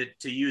elected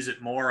to use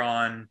it more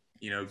on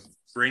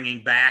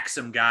bringing back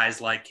some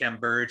guys like Khem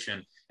Birch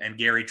and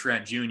Gary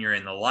Trent Jr.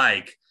 and the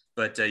like.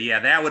 But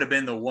that would have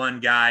been the one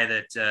guy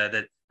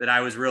that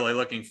I was really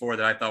looking for,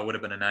 that I thought would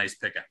have been a nice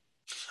pickup.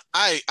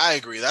 I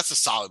agree. That's a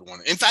solid one.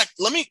 In fact,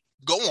 let me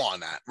go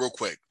on that real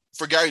quick.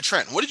 For Gary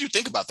Trent, what did you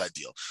think about that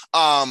deal?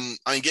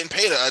 Getting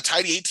paid a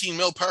tidy 18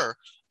 mil per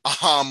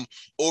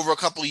over a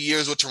couple of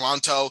years with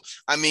Toronto.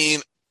 I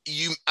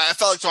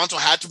felt like Toronto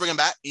had to bring him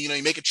back. You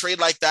make a trade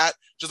like that,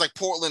 just like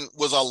Portland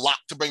was a lock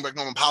to bring back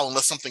Norman Powell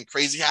unless something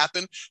crazy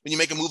happened. When you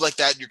make a move like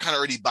that, you're kind of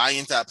already buying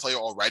into that player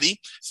already,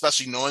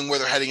 especially knowing where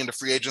they're heading into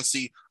free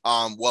agency.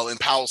 In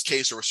Powell's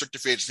case, or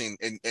restricted free agency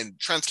in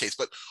Trent's case.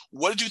 But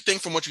what did you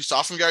think from what you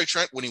saw from Gary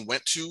Trent when he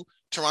went to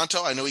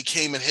Toronto? I know he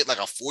came and hit like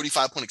a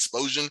 45-point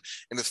explosion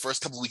in his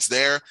first couple of weeks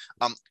there.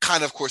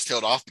 Kind of course,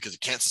 tailed off because he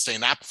can't sustain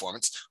that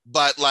performance.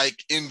 But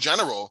in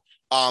general,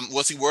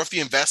 was he worth the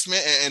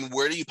investment, and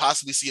where do you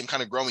possibly see him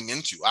kind of growing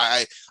into?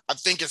 I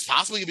think it's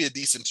possibly gonna be a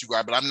decent 2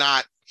 guard, but I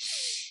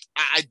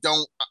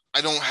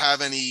don't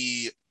have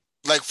any,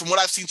 from what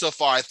I've seen so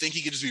far, I think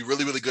he could just be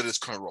really, really good at his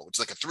current role. It's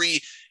like a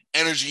 3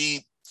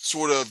 energy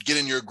sort of get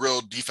in your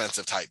grill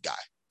defensive type guy.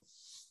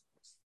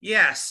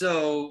 Yeah,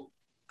 so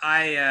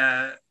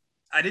I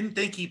didn't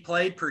think he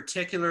played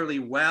particularly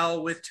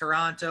well with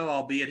Toronto,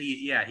 albeit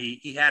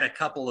he had a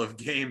couple of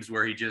games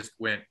where he just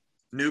went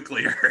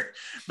nuclear.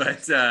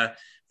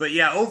 But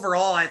yeah,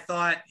 overall I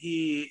thought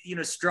he,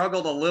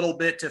 struggled a little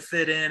bit to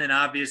fit in, and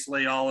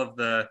obviously all of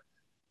the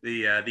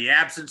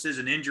absences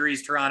and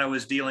injuries Toronto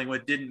was dealing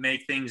with didn't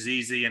make things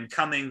easy, and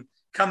coming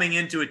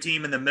into a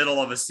team in the middle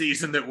of a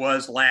season that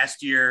was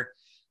last year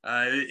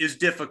is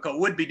difficult,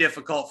 would be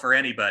difficult for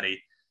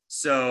anybody.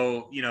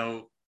 So,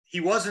 he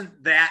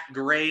wasn't that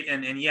great.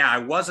 And yeah, I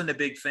wasn't a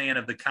big fan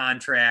of the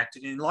contract,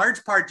 in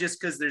large part just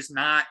because there's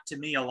not, to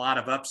me, a lot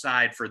of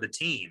upside for the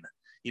team.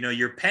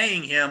 You're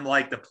paying him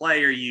like the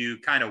player you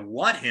kind of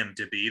want him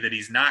to be, that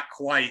he's not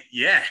quite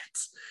yet.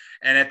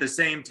 And at the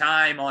same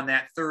time, on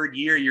that third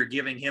year, you're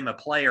giving him a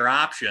player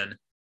option.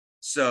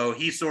 So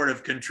he sort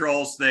of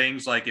controls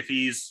things. Like if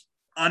he's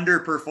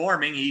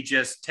underperforming, he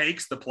just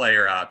takes the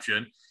player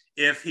option.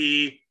 If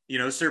he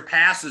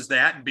surpasses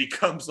that and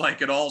becomes like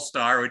an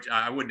all-star, which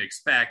I wouldn't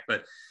expect,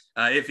 but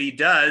if he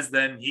does,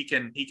 then he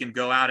can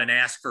go out and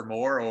ask for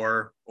more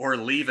or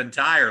leave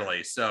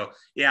entirely. So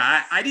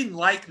yeah, I didn't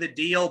like the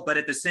deal, but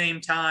at the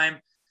same time,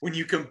 when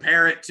you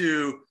compare it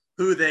to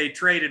who they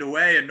traded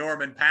away and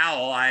Norman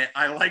Powell,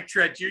 I like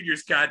Trent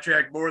Jr.'s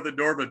contract more than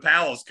Norman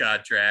Powell's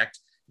contract,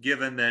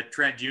 given that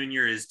Trent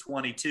Jr. is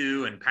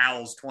 22 and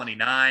Powell's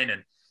 29,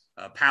 and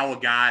Powell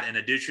got an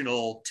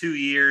additional 2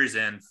 years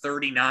and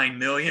 $39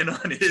 million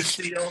on his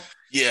deal.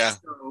 Yeah.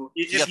 So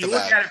if you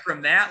look at it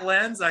from that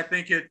lens, I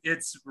think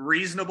it's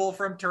reasonable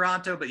from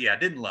Toronto, but yeah,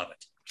 didn't love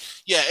it.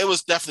 Yeah, it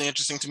was definitely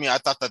interesting to me. I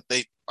thought that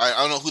I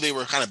don't know who they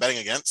were kind of betting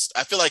against.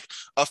 I feel like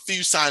a few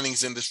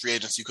signings in this free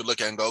agency you could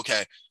look at and go,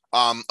 okay,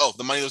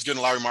 the money was given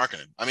to Larry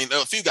Markkinen. I mean, there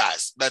were a few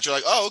guys that you're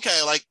like, oh, okay,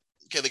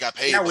 they got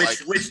paid. Yeah,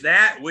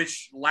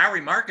 which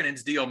Larry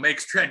Markkinen's deal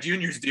makes Trent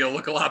Jr.'s deal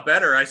look a lot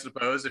better, I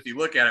suppose, if you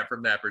look at it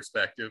from that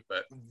perspective.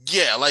 But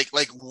yeah, like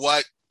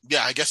what?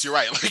 Yeah, I guess you're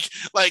right.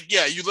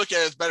 Yeah, you look at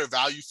it as better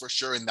value for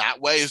sure in that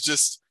way. It was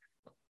just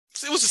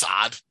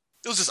odd.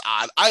 It was just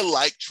odd. I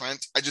like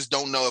Trent. I just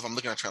don't know if I'm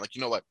looking at Trent like,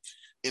 you know what?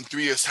 In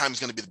 3 years' time,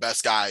 he's going to be the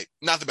best guy.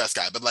 Not the best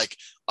guy, but like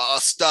a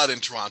stud in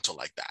Toronto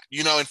like that.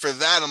 And for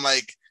that, I'm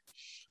like,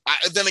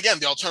 then again,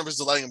 the alternative is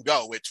to letting him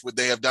go, which would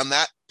they have done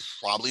that?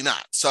 Probably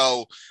not.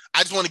 So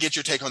I just want to get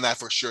your take on that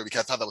for sure,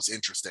 because I thought that was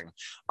interesting.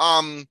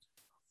 OG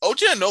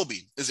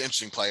Anunoby is an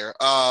interesting player.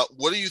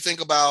 What do you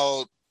think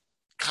about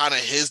kind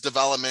of his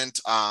development?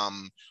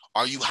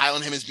 Are you high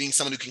on him as being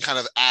someone who can kind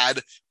of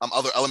add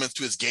other elements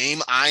to his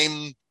game?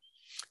 I'm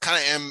kind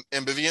of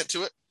ambivalent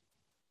to it.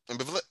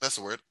 Ambivalent, that's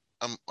the word.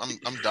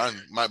 I'm done.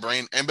 My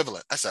brain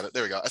ambivalent. I said it.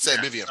 There we go. I said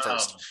ambivalent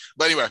first.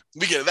 But anyway,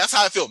 we get it. That's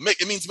how I feel.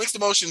 It means mixed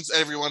emotions,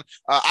 everyone.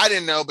 I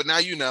didn't know, but now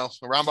you know.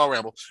 Round ball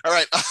ramble. All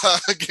right,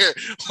 Garrett,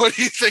 what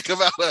do you think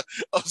about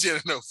OG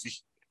Anunoby?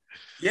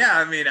 Yeah,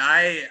 I mean,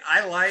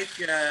 I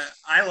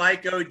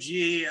like OG.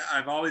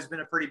 I've always been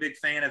a pretty big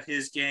fan of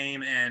his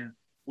game, and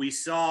we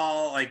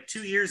saw like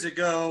 2 years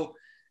ago,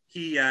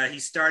 he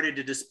started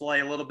to display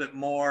a little bit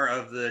more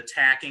of the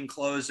attacking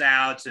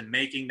closeouts and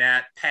making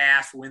that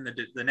pass when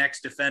the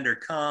next defender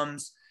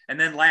comes. And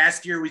then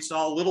last year we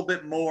saw a little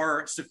bit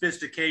more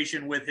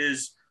sophistication with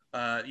his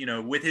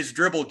with his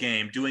dribble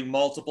game, doing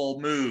multiple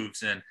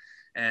moves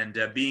and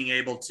being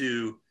able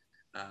to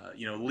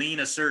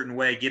lean a certain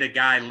way, get a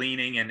guy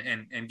leaning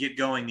and get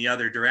going the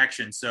other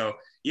direction. So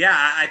yeah,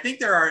 I think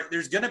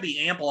there's going to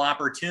be ample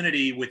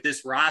opportunity with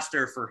this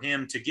roster for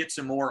him to get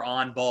some more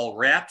on-ball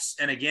reps.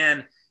 And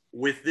again,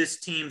 with this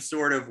team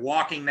sort of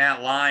walking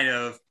that line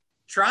of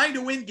trying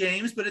to win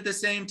games, but at the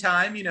same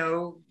time,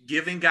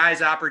 giving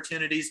guys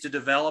opportunities to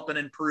develop and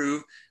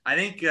improve. I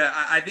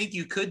think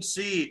you could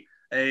see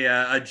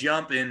a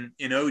jump in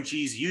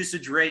OG's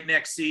usage rate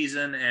next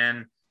season,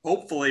 and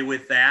hopefully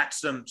with that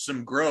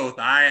some growth.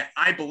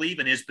 I believe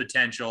in his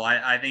potential.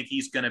 I think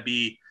he's going to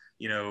be,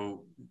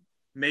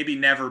 maybe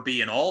never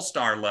be an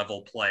all-star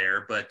level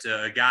player, but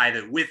a guy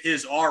that with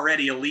his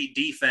already elite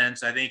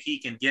defense, I think he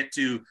can get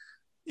to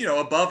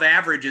above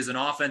average as an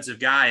offensive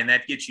guy, and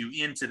that gets you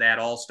into that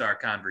all-star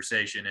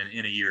conversation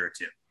in a year or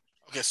two.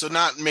 Okay, so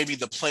not maybe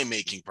the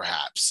playmaking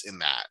perhaps in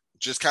that,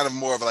 just kind of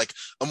more of like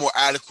a more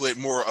adequate,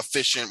 more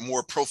efficient,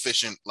 more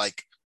proficient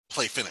like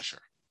play finisher.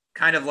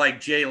 Kind of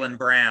like Jaylen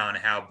Brown,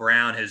 how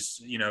Brown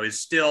has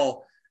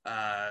still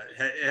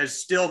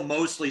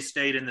mostly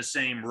stayed in the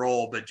same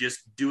role, but just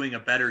doing a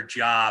better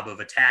job of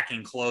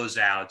attacking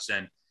closeouts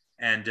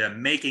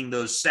and making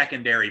those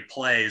secondary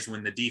plays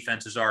when the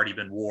defense has already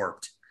been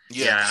warped.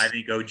 Yes. Yeah, I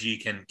think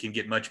OG can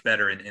get much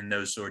better in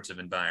those sorts of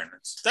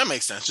environments. That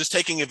makes sense. Just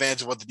taking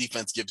advantage of what the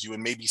defense gives you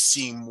and maybe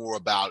seeing more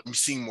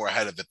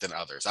ahead of it than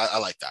others. I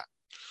like that.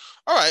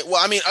 All right. Well,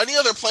 I mean, any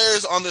other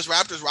players on this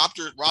Raptors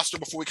roster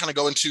before we kind of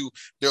go into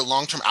their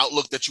long-term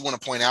outlook that you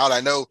want to point out? I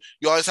know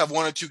you always have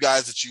one or two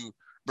guys that you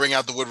bring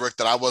out the woodwork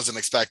that I wasn't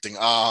expecting.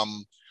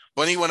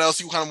 But anyone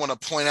else you kind of want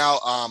to point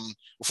out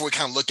before we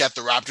kind of look at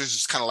the Raptors,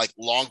 just kind of like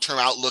long-term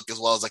outlook as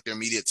well as like their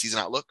immediate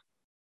season outlook?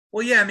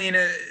 Well, yeah, I mean,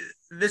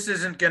 this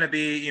isn't going to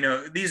be,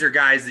 these are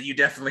guys that you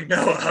definitely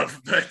know of,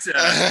 but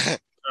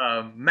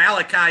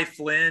Malachi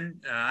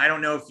Flynn. I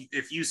don't know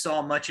if you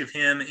saw much of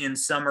him in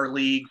summer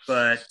league,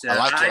 but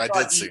I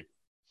did see.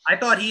 I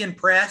thought he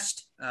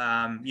impressed.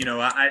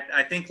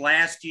 I think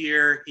last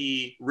year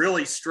he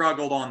really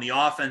struggled on the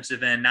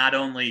offensive end, not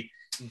only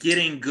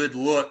getting good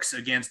looks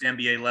against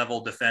NBA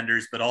level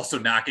defenders, but also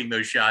knocking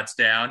those shots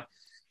down.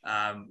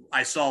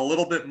 I saw a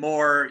little bit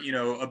more,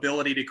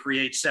 ability to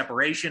create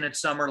separation at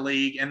summer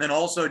league. And then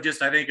also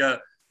just, I think a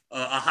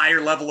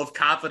higher level of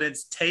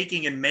confidence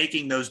taking and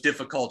making those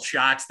difficult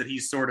shots that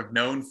he's sort of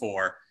known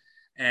for.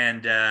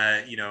 And,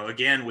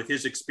 again, with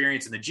his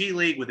experience in the G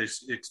League, with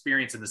his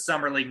experience in the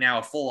summer league, now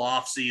a full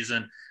off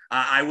season,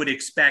 I would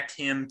expect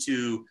him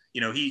to,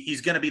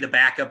 he's going to be the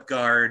backup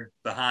guard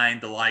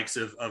behind the likes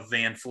of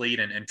Van Fleet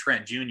and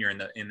Trent Jr.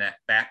 in that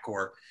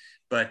backcourt.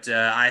 But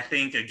I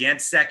think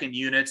against second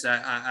units,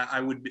 I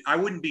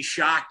wouldn't be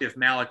shocked if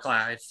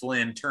Malachi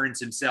Flynn turns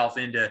himself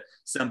into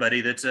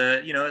somebody that's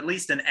at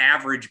least an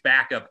average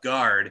backup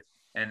guard.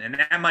 And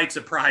that might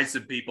surprise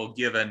some people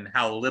given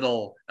how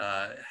little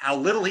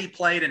he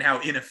played and how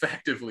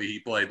ineffectively he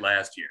played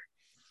last year.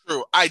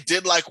 True. I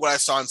did like what I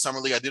saw in summer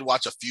league. I did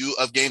watch a few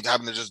of games,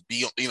 having to just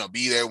be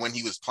there when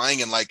he was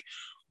playing, and like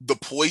the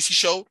poise he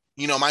showed.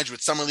 Mind you,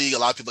 with summer league, a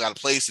lot of people got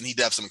a place, and he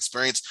did have some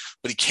experience.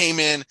 But he came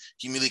in,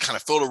 he immediately kind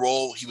of filled a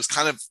role. He was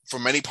kind of, for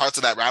many parts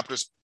of that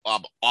Raptors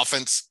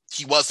offense,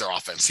 he was their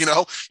offense. You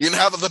didn't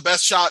have the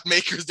best shot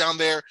makers down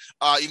there.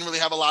 You didn't really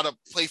have a lot of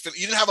play.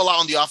 You didn't have a lot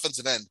on the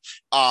offensive end.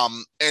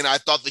 And I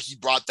thought that he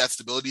brought that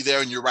stability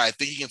there. And you're right. I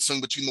think he can swing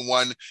between the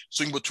one,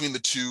 swing between the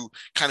two,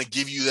 kind of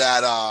give you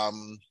that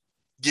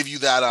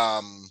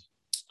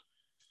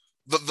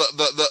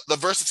the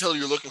versatility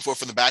you're looking for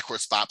from the backcourt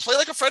spot. Play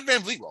like a Fred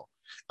VanVleet role.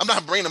 I'm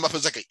not bringing him up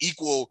as like an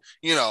equal,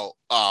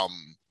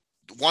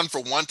 one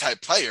for one type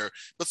player,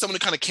 but someone who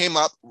kind of came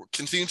up,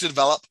 continued to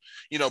develop,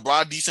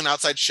 brought a decent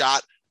outside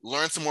shot,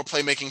 learned some more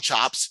playmaking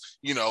chops,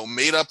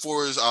 made up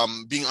for his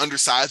being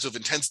undersized with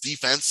intense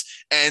defense,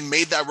 and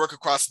made that work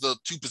across the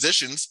two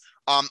positions.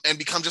 And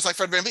become just like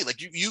Fred VanVleet.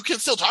 Like you can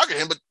still target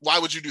him, but why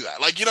would you do that?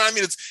 Like, what I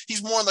mean?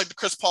 He's more like the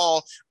Chris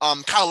Paul,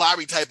 Kyle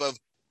Lowry type of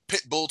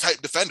pit bull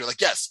type defender.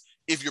 Like, yes,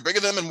 if you're bigger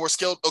than them and more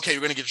skilled, okay,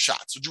 you're going to get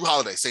shots. So Drew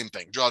Holiday, same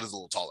thing. Drew Holiday's a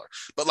little taller,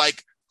 but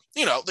like,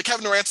 the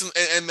Kevin Durant's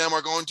and them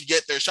are going to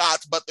get their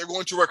shots, but they're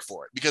going to work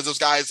for it because those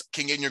guys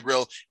can get in your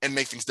grill and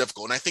make things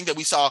difficult. And I think that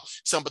we saw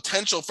some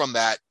potential from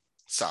that.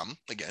 Some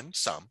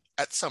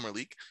at Summer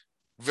League.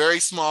 Very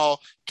small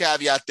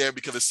caveat there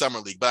because of Summer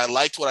League, but I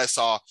liked what I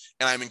saw,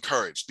 and I'm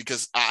encouraged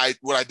because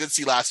what I did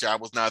see last year, I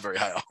was not very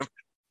high on.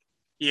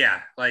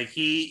 Yeah, like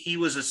he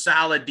was a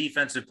solid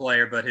defensive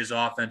player, but his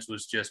offense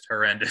was just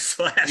horrendous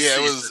last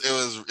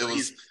season.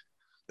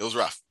 It was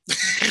rough.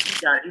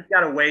 he's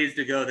got a ways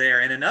to go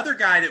there. And another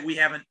guy that we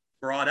haven't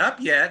brought up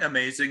yet,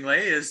 amazingly,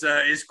 is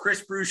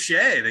Chris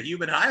Boucher, the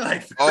human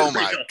highlight. Oh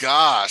my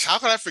gosh, how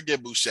could I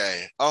forget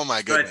Boucher? Oh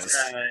my goodness.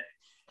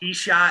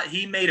 But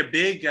he made a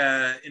big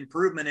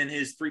improvement in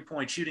his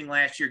 3-point shooting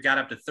last year, got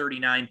up to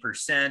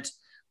 39%.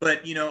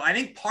 But, I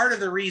think part of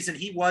the reason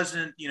he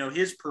wasn't,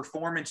 his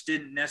performance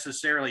didn't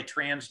necessarily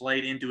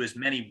translate into as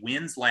many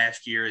wins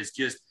last year is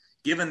just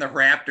given the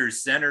Raptors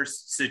center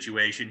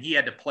situation. He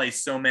had to play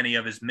so many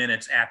of his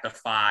minutes at the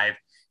 5.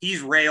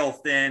 He's rail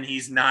thin.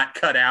 He's not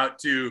cut out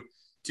to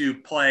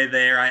play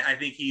there. I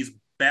think he's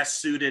best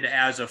suited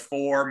as a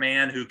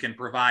 4-man who can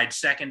provide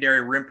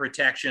secondary rim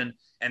protection,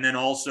 and then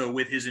also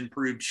with his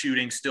improved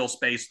shooting, still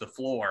space the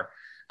floor.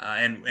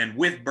 And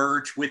with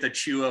Birch, with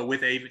Achua,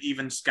 with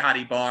even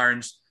Scotty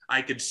Barnes,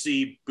 I could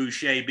see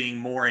Boucher being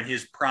more in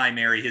his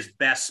primary, his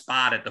best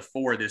spot at the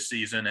 4 this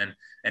season,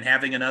 and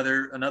having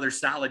another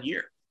solid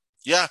year.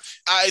 Yeah,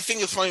 I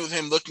think it's funny with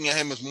him, looking at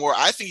him as more,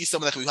 I think he's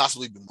someone that could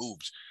possibly be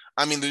moved.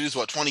 I mean, there's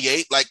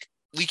 28? Like,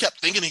 we kept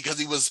thinking because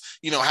he was,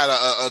 had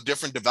a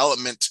different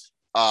developmental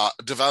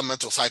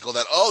cycle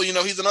that,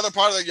 he's another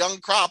part of the young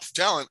crop of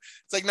talent.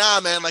 It's like,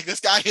 nah, man, like this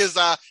guy is,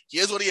 he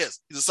is what he is.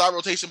 He's a solid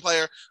rotation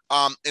player.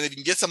 And if you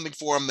can get something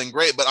for him, then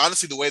great. But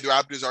honestly, the way the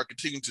Raptors are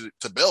continuing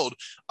to build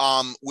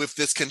with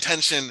this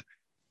contending,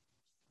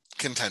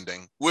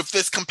 with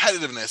this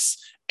competitiveness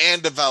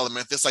and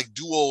development, this like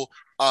dual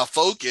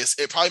focus,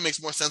 it probably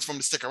makes more sense for him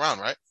to stick around,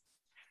 right?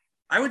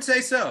 I would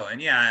say so.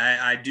 And yeah,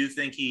 I do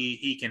think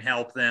he can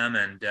help them.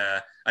 And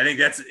I think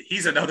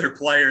he's another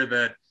player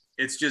that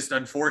it's just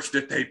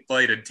unfortunate they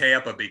played in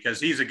Tampa, because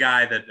he's a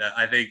guy that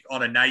I think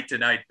on a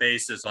night-to-night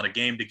basis, on a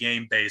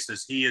game-to-game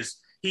basis, he is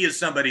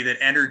somebody that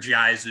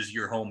energizes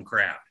your home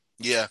crowd.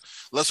 Yeah,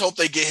 let's hope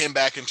they get him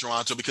back in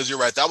Toronto, because you're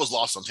right, that was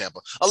lost on Tampa.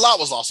 A lot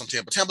was lost on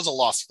Tampa. Tampa's a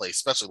lost place,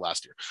 especially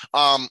last year.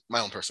 My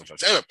own personal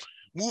choice. Anyway,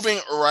 moving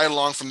right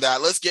along from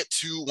that, let's get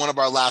to one of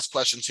our last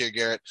questions here,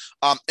 Garrett,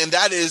 and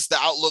that is the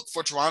outlook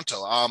for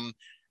Toronto.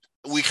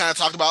 We kind of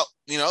talked about,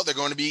 they're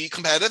going to be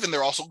competitive, and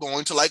they're also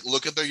going to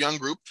look at their young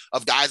group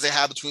of guys they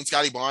have between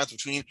Scotty Barnes,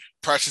 between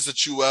Precious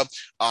Achua,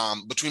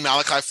 between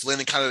Malachi Flynn,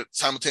 and kind of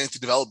simultaneously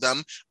develop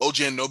them. OG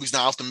Anunoby's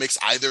not off the mix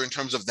either in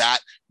terms of that,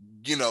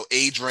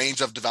 age range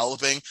of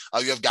developing.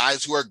 You have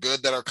guys who are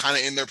good that are kind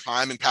of in their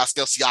prime, and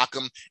Pascal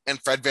Siakam and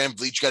Fred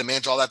VanVleet. You got to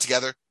manage all that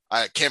together.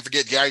 I can't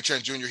forget Gary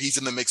Trent Jr. He's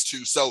in the mix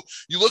too. So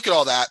you look at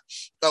all that.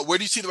 Where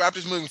do you see the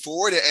Raptors moving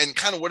forward, and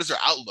kind of what is their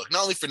outlook,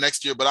 not only for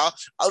next year, but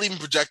I'll even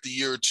project a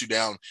year or two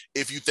down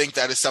if you think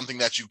that is something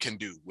that you can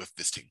do with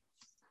this team.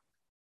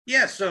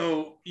 Yeah,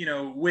 so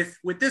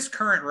with this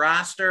current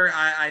roster,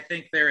 I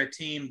think they're a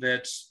team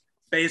that's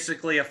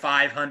basically a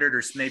 500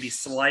 or maybe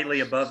slightly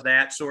above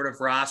that sort of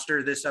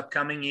roster this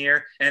upcoming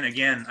year. And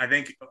again, I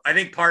think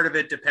part of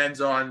it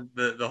depends on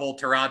the whole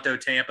Toronto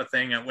Tampa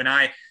thing. When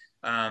I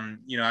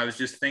was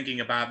just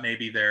thinking about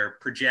maybe their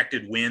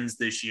projected wins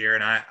this year,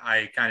 and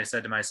I kind of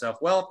said to myself,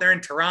 well, if they're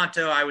in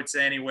Toronto, I would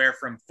say anywhere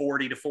from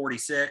 40 to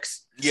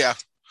 46. Yeah.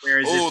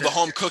 Whereas the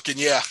home cooking.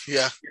 Yeah.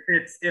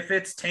 If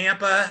it's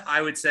Tampa,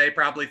 I would say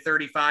probably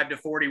 35 to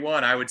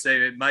 41. I would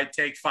say it might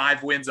take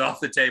 5 wins off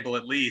the table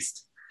at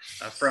least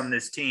from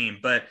this team.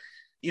 But,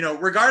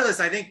 regardless,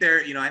 I think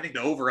I think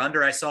the over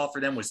under I saw for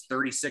them was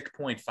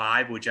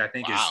 36.5, which I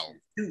think is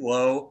too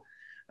low.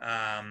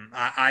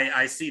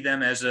 I see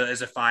them as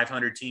a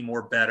 500 team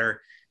or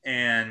better.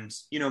 And,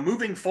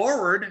 moving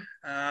forward,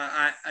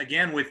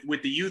 again,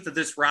 with the youth of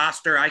this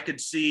roster, I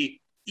could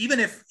see,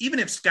 even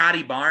if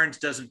Scotty Barnes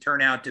doesn't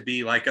turn out to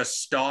be like a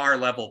star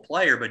level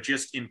player, but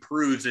just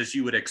improves as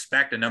you would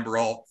expect a number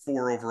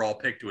 4 overall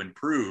pick to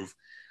improve,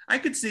 I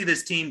could see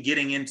this team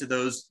getting into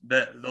the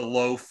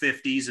low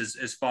 50s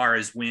as far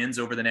as wins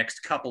over the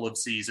next couple of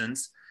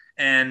seasons.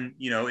 And,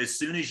 as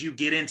soon as you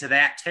get into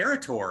that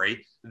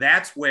territory,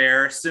 that's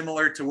where,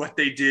 similar to what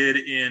they did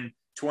in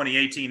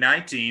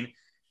 2018-19,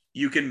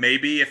 you can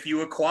maybe, if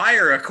you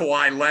acquire a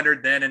Kawhi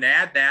Leonard then and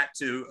add that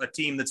to a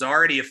team that's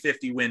already a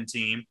 50-win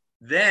team,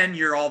 then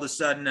you're all of a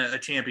sudden a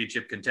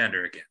championship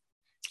contender again.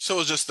 So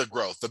it's just the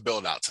growth, the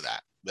build out to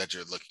that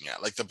you're looking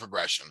at, like the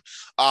progression.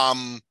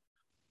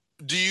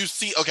 Do you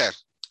see,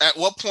 at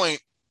what point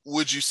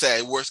would you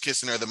say, worst case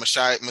scenario, the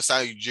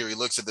Masai Ujiri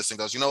looks at this and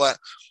goes, you know what?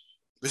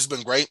 This has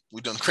been great.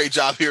 We've done a great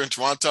job here in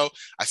Toronto.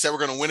 I said we're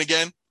going to win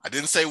again. I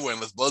didn't say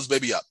win. Let's blow this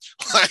baby up.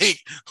 At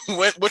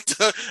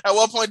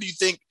what point do you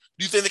think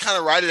they kind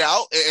of ride it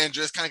out and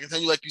just kind of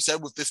continue, like you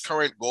said, with this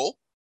current goal?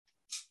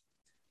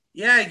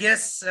 Yeah, I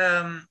guess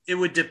it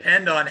would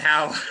depend on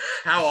how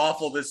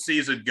awful this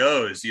season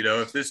goes.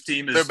 If this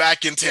team is, they're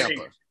back in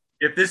Tampa.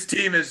 If this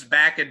team is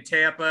back in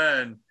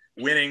Tampa and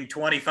winning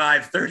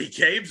 25, 30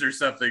 games or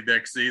something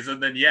next season,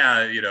 then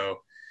yeah,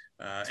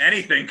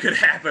 anything could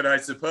happen, I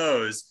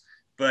suppose.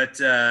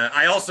 But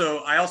I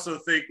also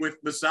think with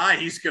Masai,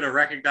 he's going to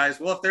recognize,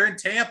 well, if they're in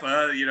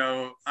Tampa,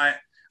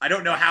 I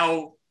don't know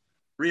how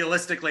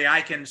realistically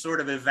I can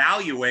sort of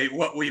evaluate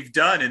what we've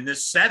done in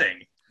this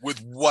setting. With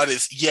what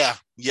is, yeah.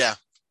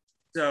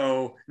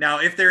 So now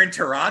if they're in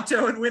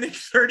Toronto and winning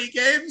 30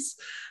 games,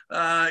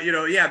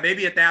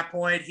 maybe at that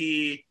point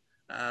he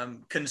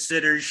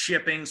considers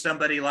shipping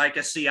somebody like a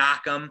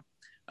Siakam.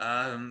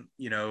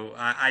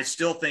 I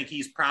still think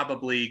he's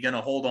probably going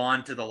to hold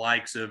on to the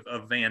likes of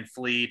Van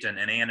Fleet and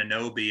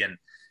Anunoby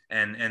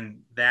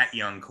and that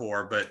young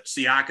core. But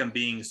Siakam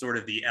being sort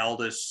of the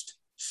eldest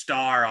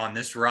star on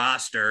this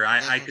roster,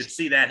 I could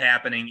see that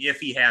happening if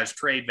he has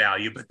trade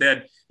value. But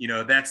then,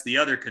 that's the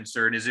other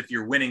concern, is if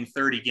you're winning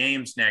 30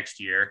 games next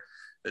year,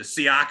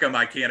 Siakam,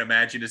 I can't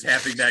imagine, is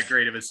having that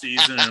great of a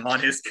season. And on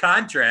his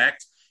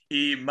contract,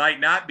 he might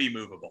not be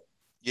movable.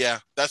 Yeah,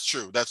 that's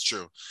true.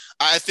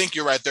 I think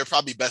you're right. Their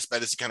probably best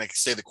bet is to kind of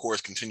stay the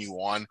course, continue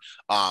on.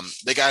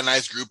 They got a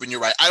nice group, and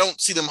you're right. I don't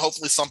see them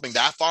hopefully slumping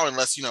that far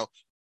unless,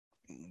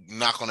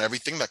 knock on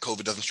everything, that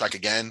COVID doesn't strike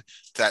again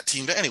to that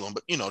team, to anyone,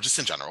 but, just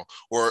in general,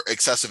 or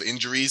excessive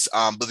injuries.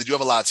 But they do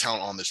have a lot of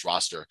talent on this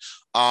roster.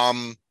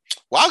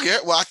 Wow,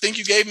 Garrett. Well, I think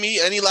you gave me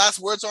any last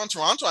words on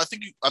Toronto.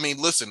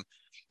 Listen,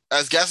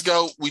 as guests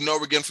go, we know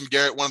we're getting from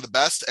Garrett one of the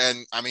best.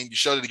 And you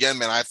showed it again,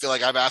 man. I feel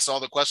like I've asked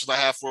all the questions I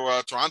have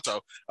for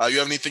Toronto. You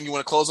have anything you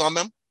want to close on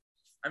them?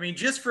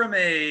 Just from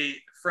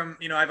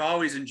I've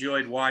always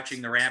enjoyed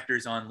watching the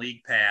Raptors on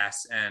League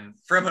Pass, and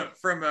from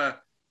a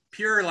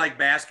pure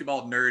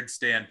basketball nerd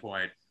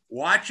standpoint,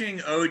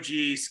 watching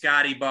OG,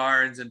 Scotty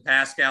Barnes, and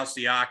Pascal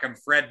Siakam,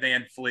 Fred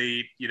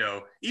VanVleet,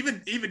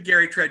 even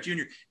Gary Trent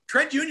Jr.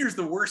 Trent Jr. is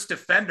the worst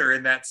defender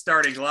in that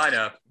starting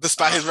lineup.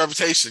 Despite his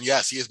reputation,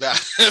 yes, he is bad.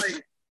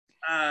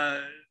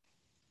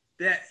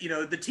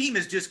 The team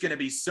is just going to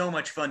be so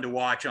much fun to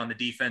watch on the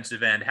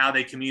defensive end, how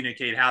they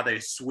communicate, how they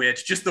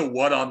switch, just the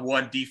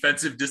one-on-one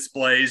defensive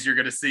displays you're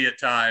going to see at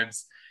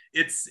times.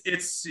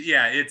 It's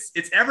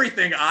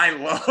everything I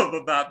love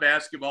about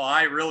basketball.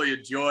 I really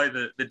enjoy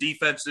the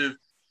defensive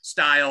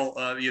style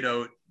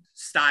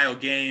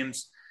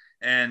games.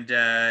 And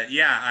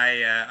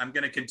I'm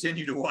going to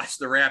continue to watch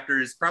the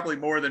Raptors probably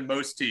more than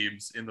most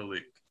teams in the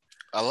league.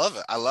 I love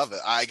it.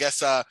 I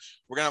guess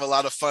we're going to have a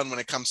lot of fun when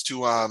it comes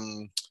to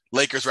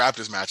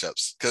Lakers-Raptors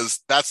matchups, because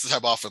that's the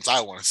type of offense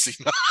I want to see.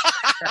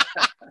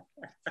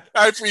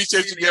 I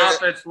appreciate you, Garrett.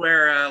 The offense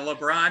where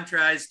LeBron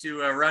tries to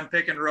run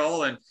pick and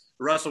roll and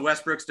Russell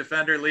Westbrook's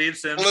defender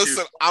leaves him.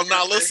 Listen, I'm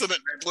not listening.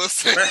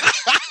 Listen,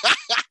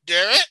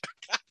 Garrett.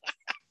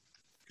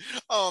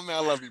 Oh, man, I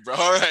love you, bro.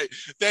 All right.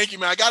 Thank you,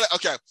 man. I got it.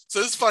 Okay. So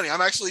this is funny. I'm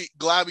actually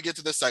glad we get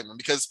to this segment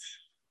because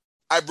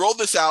I rolled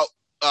this out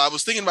I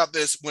was thinking about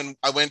this when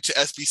I went to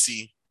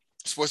SBC,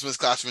 Sportsman's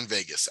Classroom in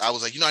Vegas. I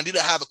was like, I need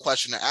to have a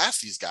question to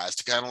ask these guys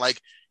to kind of like,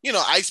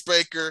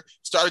 icebreaker,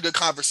 start a good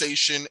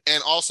conversation.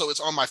 And also it's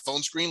on my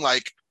phone screen.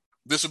 Like,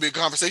 this would be a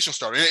conversation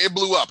starter. And it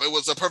blew up. It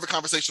was a perfect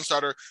conversation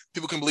starter.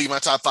 People can believe my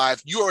top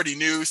 5. You already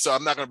knew, so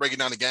I'm not going to break it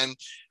down again.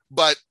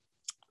 But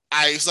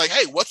I was like,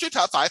 hey, what's your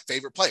top 5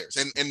 favorite players?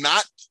 And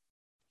not,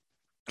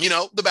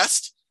 the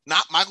best,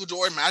 not Michael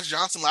Jordan, Magic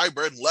Johnson, Larry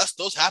Bird, unless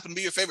those happen to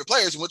be your favorite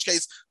players, in which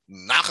case,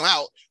 knock them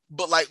out.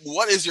 But like,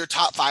 what is your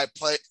top 5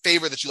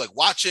 favorite that you like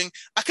watching?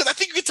 Because I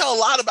think you can tell a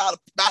lot about a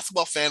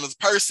basketball fan as a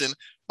person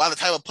by the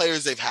type of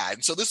players they've had.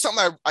 And so this is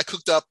something I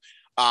cooked up,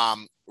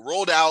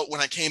 rolled out when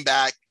I came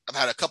back. I've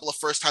had a couple of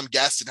first-time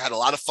guests and had a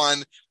lot of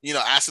fun,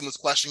 asking this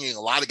question, getting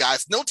a lot of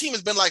guys. No team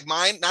has been like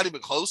mine, not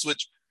even close,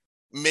 which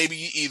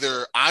maybe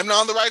either I'm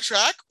not on the right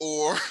track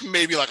or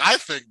maybe like I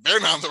think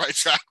they're not on the right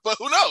track, but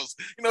who knows?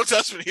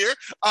 Touchman here.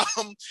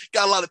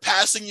 Got a lot of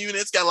passing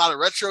units, got a lot of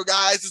retro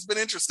guys. It's been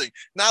interesting.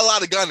 Not a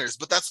lot of gunners,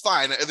 but that's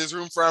fine. There's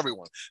room for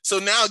everyone. So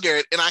now,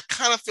 Garrett, and I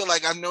kind of feel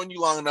like I've known you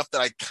long enough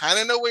that I kind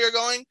of know where you're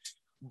going,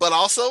 but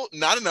also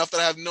not enough that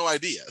I have no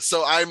idea.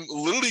 So I'm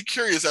literally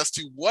curious as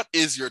to what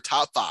is your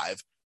top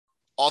 5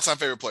 all-time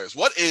favorite players.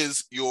 What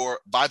is your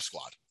Vibe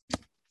Squad?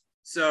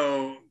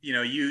 So,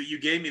 you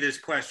gave me this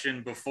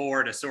question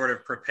before to sort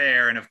of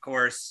prepare. And of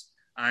course,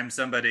 I'm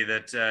somebody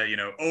that,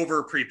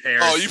 over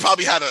prepares. Oh, you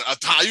probably had a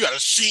tie. You had a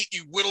sheet.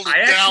 You whittled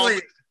it down.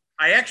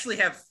 I actually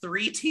have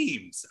 3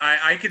 teams.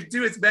 I could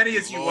do as many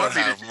as you want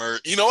me to.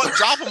 You know what?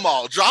 Drop them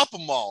all. Drop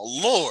them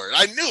all. Lord,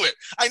 I knew it.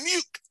 I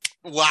knew.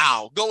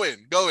 Wow. Go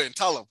in.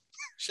 Tell them.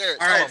 Share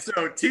it. All right.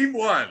 So team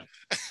 1,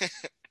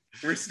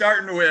 we're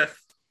starting with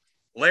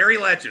Larry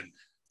Legend.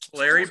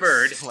 Larry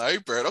Bird. Larry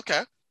Bird,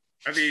 okay.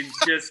 I mean,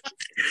 just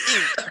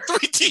 3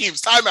 teams.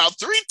 Timeout.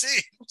 3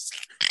 teams.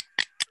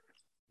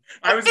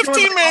 I was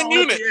 15-man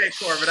unit. NBA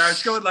core, but I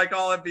was going like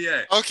all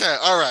NBA. Okay,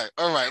 all right.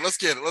 Let's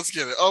get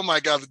it. Oh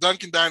my God, the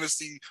Duncan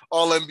Dynasty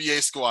All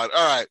NBA squad.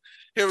 All right,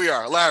 here we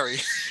are.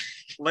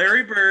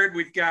 Larry Bird.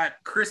 We've got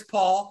Chris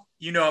Paul.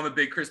 I'm a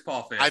big Chris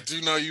Paul fan. I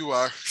do know you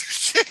are.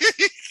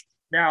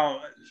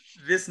 Now,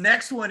 this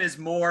next one is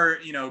more,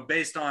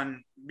 based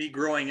on me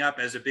growing up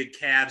as a big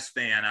Cavs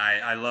fan.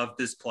 I love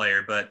this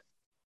player, but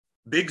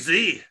Big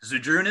Z,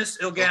 Zydrunas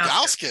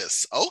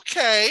Ilgauskas.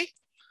 Okay.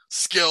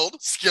 Skilled.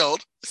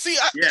 See,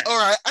 all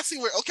right. I see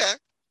where, okay.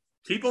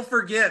 People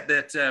forget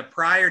that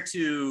prior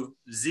to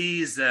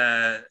Z's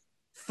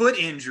foot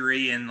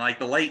injury in like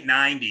the late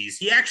 90s,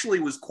 he actually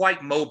was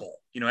quite mobile.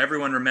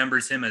 Everyone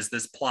remembers him as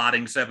this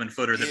plodding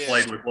 7-footer that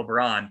played with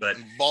LeBron, but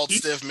bald,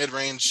 stiff,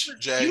 mid-range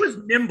Jay. He was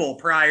nimble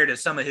prior to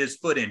some of his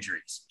foot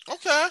injuries.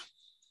 Okay.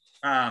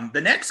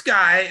 The next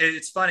guy,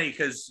 it's funny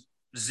because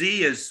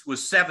Z is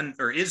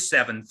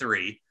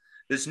 7'3".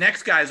 This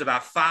next guy is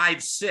about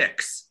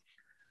 5'6".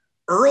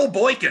 Earl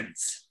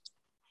Boykins.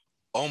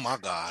 Oh my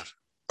God.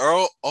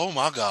 Earl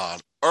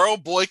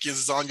Boykins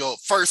is on your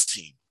first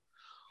team.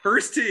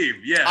 First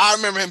team, yeah. I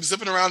remember him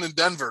zipping around in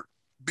Denver,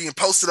 being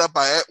posted up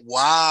by it.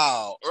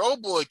 Wow. Earl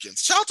Boykins.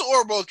 Shout out to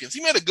Earl Boykins.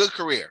 He made a good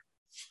career.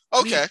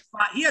 Okay.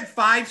 He had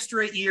 5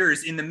 straight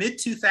years in the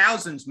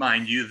mid-2000s,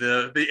 mind you,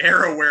 the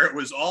era where it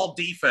was all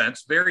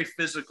defense, very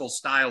physical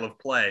style of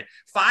play.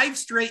 5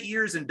 straight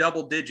years in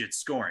double digits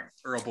scoring,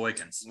 Earl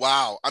Boykins.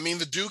 Wow. I mean,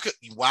 the Duke,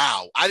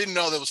 wow. I didn't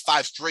know there was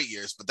 5 straight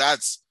years, but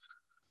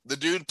the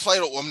dude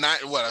played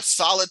a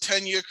solid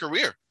 10-year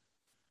career.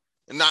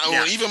 And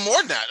even more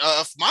than that.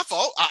 My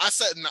fault. I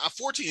said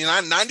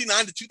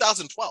 99 to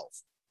 2012.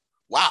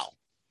 Wow.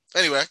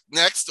 Anyway,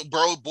 next,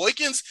 bro,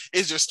 Boykins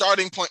is your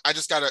starting point. I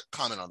just got to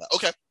comment on that.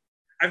 Okay.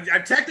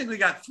 I've technically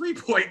got 3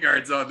 point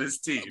guards on this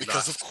team.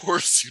 Because of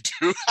course you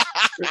do.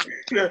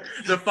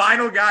 The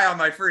final guy on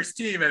my first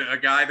team, and a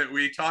guy that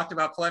we talked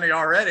about plenty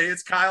already,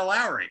 is Kyle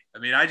Lowry. I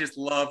mean, I just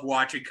love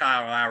watching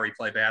Kyle Lowry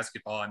play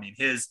basketball. I mean,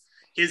 his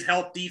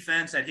help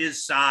defense at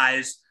his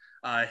size,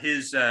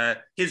 his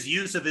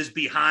use of his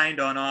behind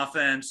on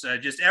offense,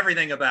 just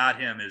everything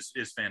about him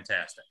is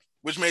fantastic.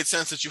 Which made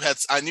sense that you had.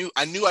 I knew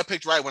I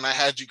picked right when I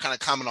had you kind of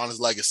comment on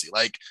his legacy.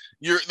 Like,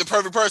 you're the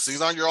perfect person.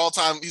 He's on your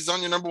He's on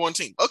your number 1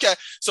 team. Okay,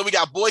 so we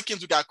got Boykins,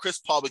 we got Chris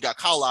Paul, we got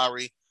Kyle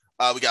Lowry,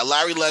 we got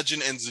Larry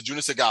Legend and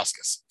Zydrunas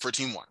Ilgauskas for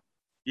team 1.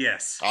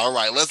 Yes. All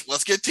right,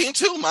 let's get team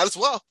 2. Might as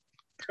well.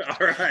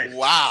 All right.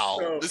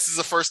 Wow, this is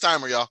a first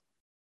timer, y'all.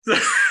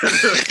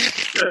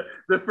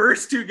 The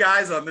first 2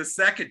 guys on the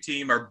second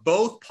team are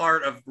both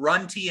part of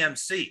Run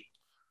TMC.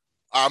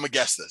 I'm gonna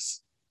guess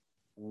this.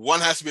 One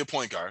has to be a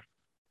point guard.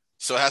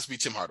 So it has to be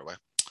Tim Hardaway.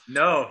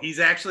 No, he's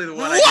actually the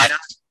one what? I did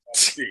not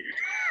see.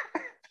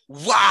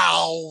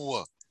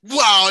 Wow.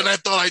 And I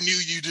thought I knew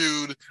you,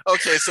 dude.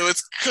 Okay, so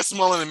it's Chris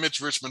Mullin and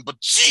Mitch Richmond, but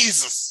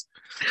Jesus.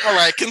 All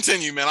right,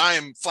 continue, man. I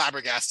am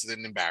flabbergasted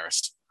and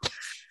embarrassed.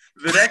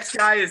 The next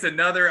guy is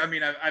another. I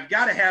mean, I've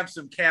got to have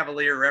some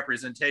Cavalier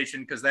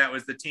representation because that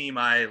was the team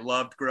I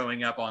loved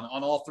growing up on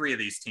all 3 of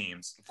these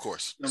teams. Of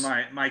course.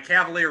 So my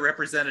Cavalier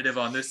representative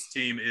on this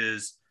team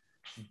is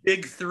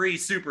Big 3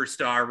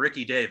 superstar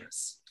Ricky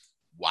Davis.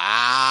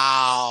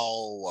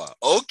 Wow.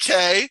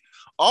 Okay.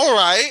 All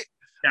right.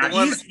 Now The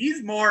one,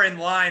 he's more in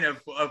line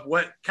of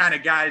what kind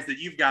of guys that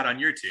you've got on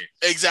your team.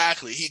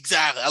 exactly.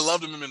 I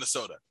loved him in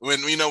Minnesota. When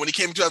he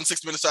came in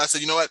 2006 to Minnesota, I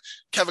said, you know what?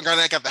 Kevin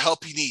Garnett got the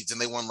help he needs,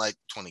 and they won like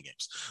 20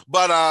 games.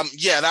 But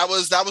yeah, that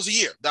was a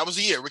year. That was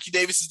a year. Ricky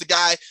Davis is the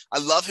guy. I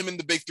love him in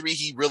the big three.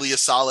 He really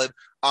is solid.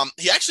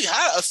 He actually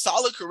had a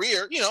solid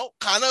career,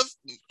 kind of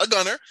a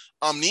gunner.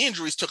 Knee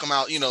injuries took him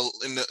out, he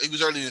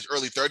was in his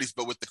early 30s,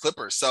 but with the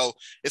Clippers. So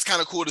it's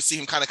kind of cool to see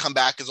him kind of come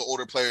back as an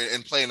older player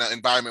and play in an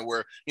environment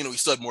where, he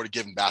still had more to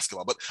give in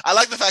basketball. But I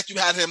like the fact you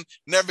had him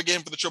never get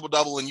him for the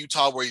triple-double in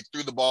Utah where he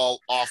threw the ball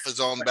off his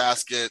own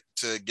basket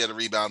to get a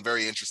rebound.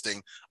 Very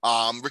interesting.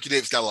 Ricky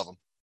Davis, gotta love him.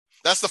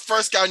 That's the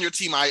first guy on your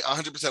team I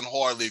 100%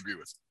 wholeheartedly agree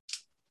with.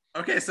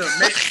 Okay, so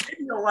maybe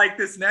you'll like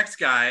this next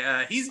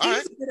guy. He's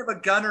a bit of a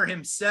gunner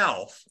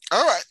himself.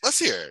 All right, let's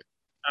hear it.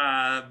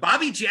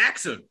 Bobby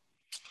Jackson.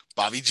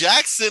 Bobby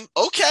Jackson.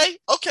 Okay.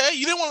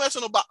 You didn't want to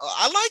mention about.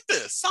 I like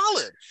this.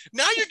 Solid.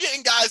 Now you're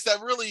getting guys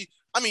that really.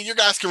 Your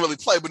guys can really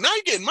play, but now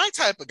you're getting my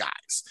type of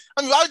guys.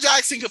 Bobby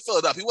Jackson could fill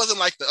it up. He wasn't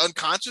like the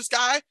unconscious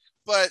guy,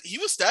 but he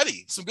was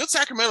steady. Some good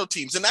Sacramento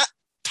teams, and that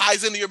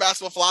ties into your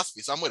basketball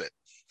philosophy. So I'm with it.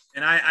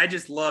 And I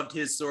just loved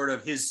his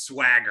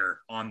swagger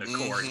on the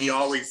court. He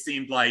always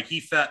seemed like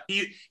he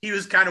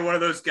was kind of one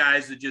of those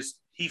guys that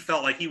he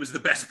felt like he was the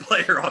best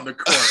player on the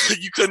court.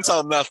 You couldn't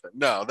tell nothing.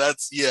 No,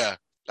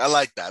 I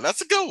like that.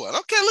 That's a good one.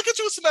 Okay, look at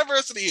you with some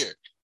diversity here.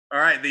 All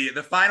right,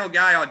 the final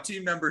guy on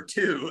team number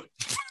 2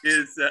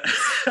 is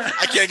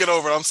I can't get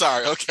over it. I'm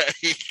sorry. Okay.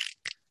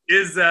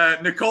 Is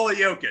Nikola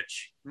Jokic,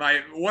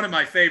 one of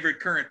my favorite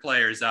current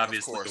players,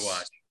 obviously, to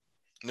watch.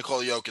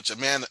 Nikola Jokic,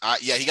 man.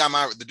 He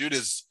got the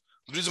dude's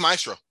a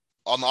maestro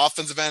on the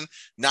offensive end.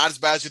 Not as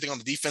bad as you think on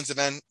the defensive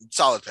end.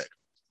 Solid pick.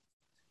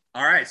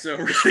 All right, so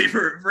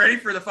ready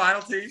for the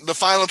final team? The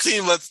final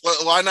team.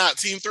 Why not?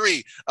 Team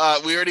 3.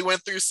 We already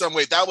went through some.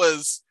 Wait, that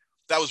was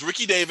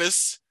Ricky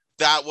Davis.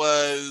 That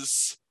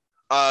was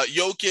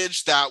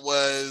Jokic. That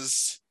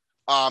was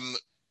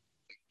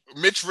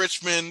Mitch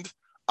Richmond,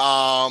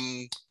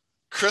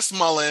 Chris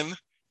Mullin,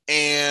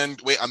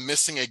 and wait, I'm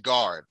missing a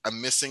guard.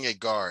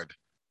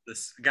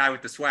 This guy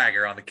with the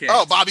swagger on the Kings.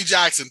 Oh, Bobby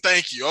Jackson.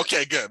 Thank you.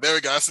 Okay, good. There we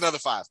go. That's another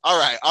 5. All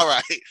right.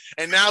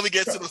 And now we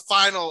get to the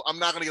final. I'm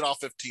not going to get all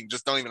 15.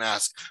 Just don't even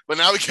ask. But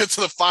now we get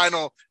to the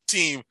final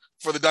team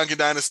for the Duncan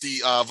Dynasty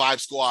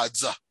Vibe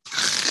Squads.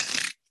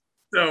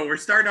 So we're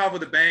starting off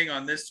with a bang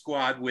on this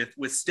squad with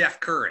Steph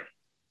Curry.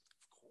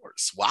 Of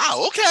course.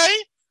 Wow. Okay.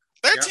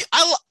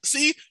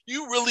 See,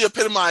 you really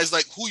epitomize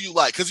like who you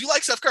like because you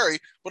like Steph Curry,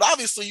 but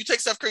obviously you take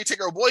Steph Curry, take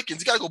her Boykins.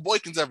 You got to go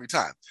Boykins every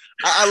time.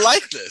 I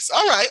like this.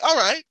 All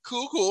right.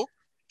 Cool.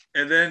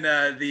 And then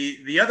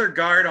the other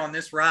guard on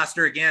this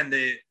roster, again,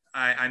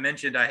 I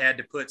mentioned I had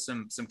to put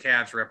some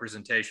Cavs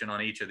representation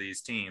on each of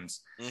these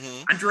teams.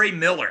 Andre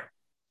Miller.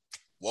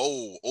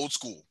 Whoa, old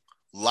school.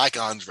 Like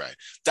Andre.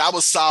 That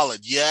was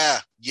solid. Yeah.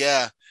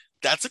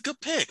 That's a good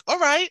pick. All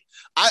right.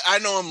 I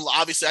know him.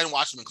 Obviously, I didn't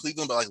watch him in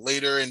Cleveland, but like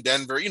later in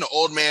Denver,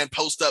 old man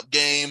post-up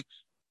game.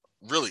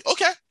 Really?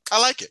 Okay.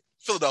 I like it.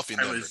 Philadelphia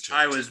and Denver, too.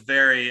 I was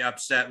very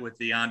upset with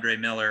the Andre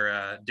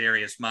Miller,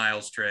 Darius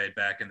Miles trade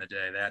back in the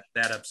day.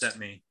 That upset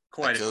me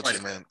quite a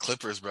bit. Man.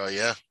 Clippers, bro.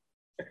 Yeah.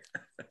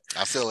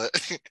 I feel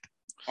it.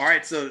 All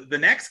right. So the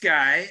next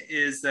guy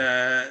is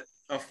a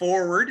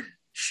forward,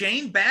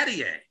 Shane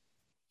Battier.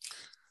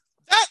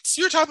 That's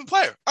your type of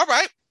player. All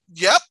right.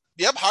 Yep.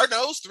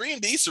 Hard-nosed,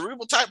 3-and-D,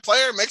 cerebral type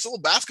player, makes little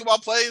basketball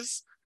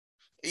plays.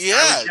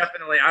 Yeah.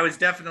 I was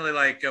definitely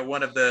like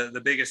one of the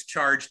biggest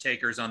charge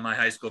takers on my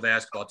high school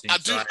basketball team.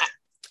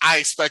 I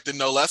expected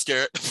no less,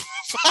 Garrett.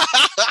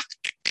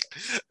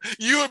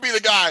 You would be the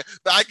guy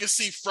that I could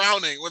see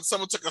frowning when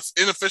someone took an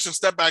inefficient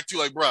step back to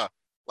like, bruh,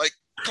 like,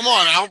 come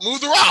on now,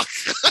 move the rock.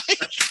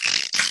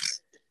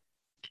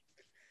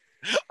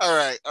 All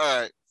right.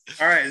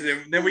 All right,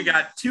 then we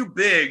got 2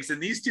 bigs,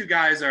 and these 2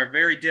 guys are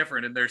very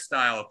different in their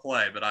style of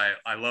play, but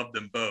I love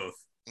them both.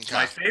 Okay.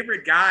 My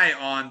favorite guy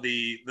on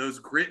those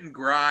grit and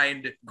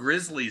grind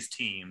Grizzlies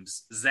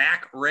teams,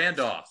 Zach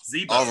Randolph,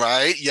 Zebo. All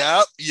right,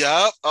 yep.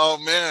 Oh,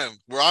 man,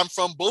 where I'm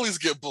from, bullies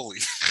get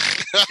bullied.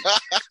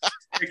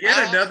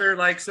 Again, another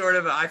like sort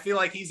of, I feel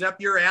like he's up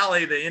your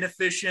alley, the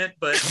inefficient,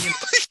 but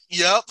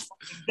yep,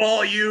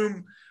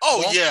 volume.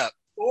 Oh, yeah.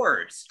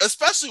 Scores.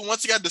 Especially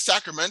once he got to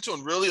Sacramento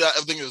and really, I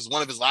think it was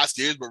one of his last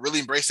years, but really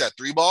embraced that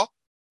 3 ball.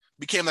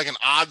 Became like an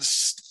odd,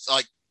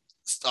 like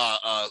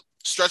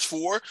stretch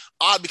 4.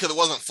 Odd because it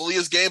wasn't fully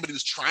his game, but he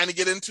was trying to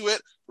get into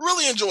it.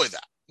 Really enjoyed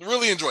that.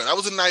 That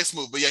was a nice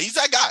move. But yeah, he's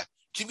that guay.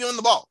 Keep giving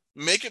the ball.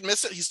 Make it,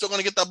 miss it. He's still going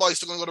to get that ball. He's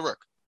still going to go to work.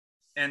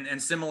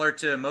 And similar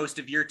to most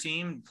of your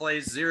team,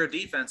 plays 0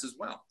 defense as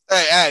well.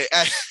 Hey.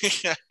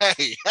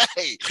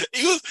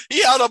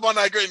 He held up on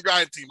that grit and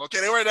grind team.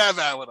 Okay, they weren't that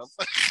bad with him.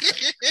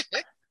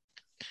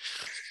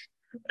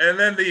 And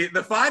then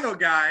the final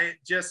guy,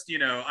 just,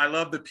 I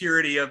love the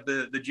purity of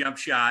the jump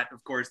shot.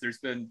 Of course, there's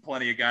been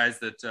plenty of guys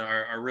that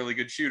are really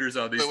good shooters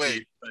on these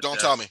teams. But, don't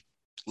tell me.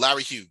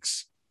 Larry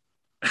Hughes.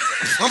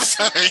 I'm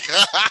sorry.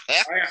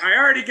 I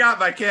already got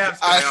my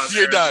Cavs.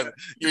 You're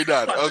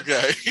done.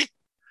 Okay.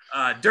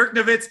 Dirk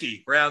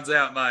Nowitzki rounds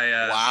out my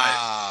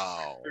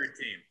wow. my third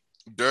team.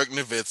 Dirk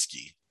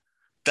Nowitzki.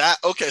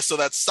 So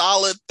that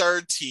solid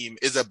third team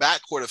is a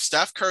backcourt of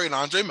Steph Curry and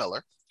Andre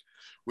Miller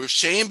with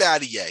Shane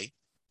Battier,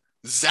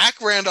 Zach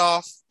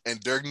Randolph, and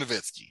Dirk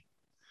Nowitzki.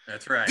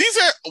 That's right.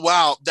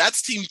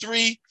 That's team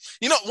 3.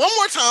 One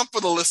more time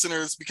for the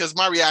listeners, because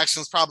my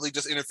reactions probably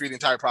just interfere the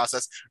entire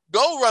process.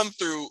 Go run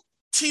through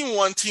team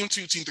 1, team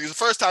 2, team 3. It's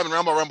the first time in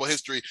Rumble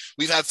history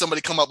we've had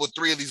somebody come up with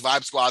 3 of these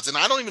vibe squads, and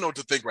I don't even know what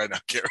to think right now,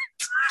 Garrett.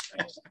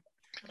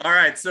 All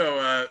right,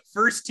 so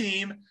first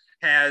team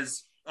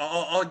has,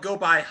 I'll go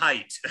by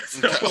height.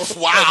 So,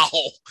 wow.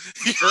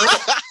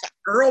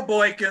 Earl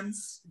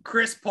Boykins,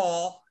 Chris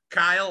Paul,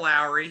 Kyle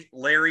Lowry,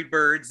 Larry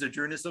Bird,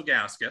 Zydrunas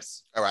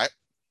Ilgauskas. All right.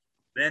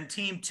 Then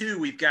team 2,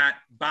 we've got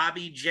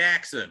Bobby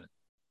Jackson,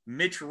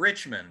 Mitch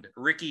Richmond,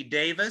 Ricky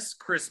Davis,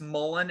 Chris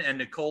Mullen, and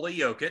Nikola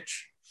Jokic.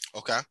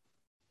 Okay.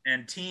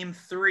 And team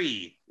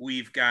 3,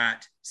 we've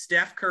got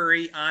Steph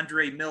Curry,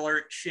 Andre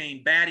Miller,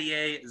 Shane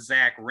Battier,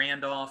 Zach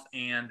Randolph,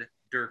 and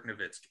Dirk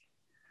Nowitzki.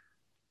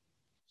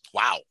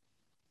 Wow.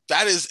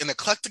 That is an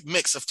eclectic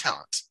mix of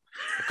talent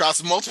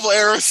across multiple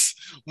eras,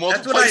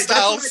 multiple play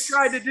styles. That's what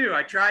I tried to do.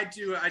 I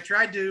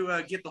tried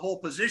to get the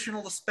whole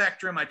positional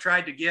spectrum. I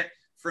tried to get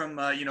from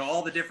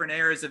all the different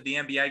eras of the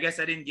NBA. I guess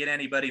I didn't get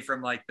anybody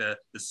from like the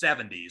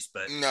 70s,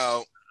 but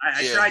no,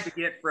 I tried to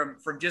get from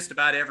just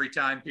about every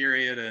time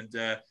period.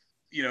 And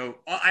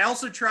I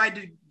also tried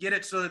to get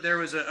it so that there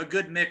was a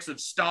good mix of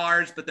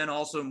stars, but then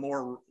also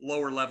more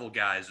lower level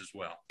guys as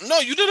well. No,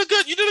 you did a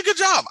good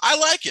job. I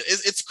like it.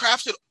 It's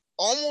crafted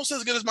almost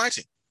as good as my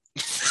team.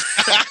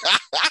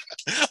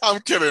 I'm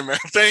kidding, man.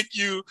 Thank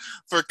you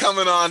for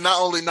coming on, not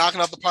only knocking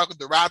out the park with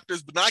the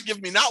Raptors, but not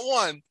giving me not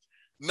 1,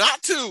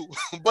 not 2,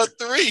 but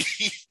 3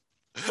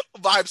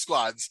 vibe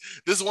squads.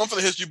 This is one for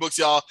the history books,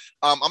 y'all.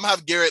 I'm gonna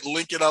have Garrett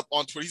link it up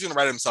on Twitter. He's gonna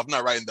write it himself. I'm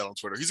not writing that on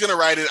Twitter. He's gonna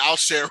write it. I'll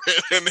share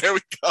it, and there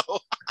we go.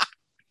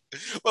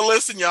 But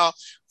listen, y'all,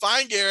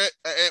 find Garrett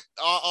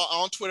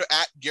on Twitter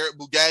at Garrett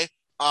Bouguet.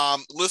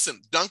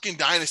 Listen, Duncan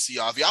Dynasty,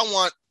 y'all. If y'all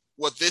want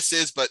what this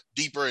is, but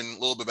deeper and a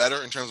little bit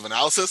better in terms of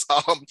analysis,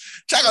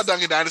 check out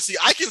Duncan Dynasty.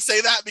 I can say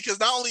that because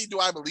not only do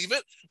I believe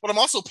it, but I'm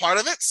also part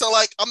of it. So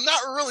I'm not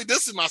really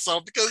dissing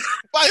myself because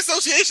by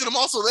association, I'm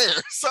also there.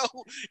 So,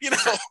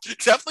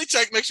 definitely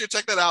make sure to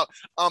check that out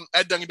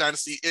at Duncan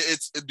Dynasty.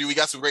 We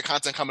got some great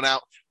content coming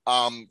out.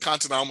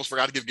 Content I almost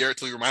forgot to give Garrett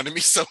till he reminded me.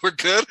 So we're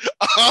good.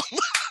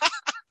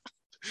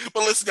 But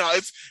listen, y'all,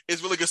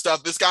 it's really good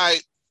stuff. This guy,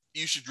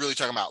 you should really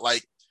check him out.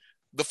 Like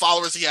the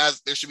followers he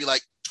has, there should be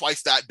like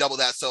twice that, double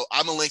that. So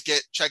I'm gonna link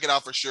it. Check it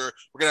out for sure.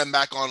 We're gonna have him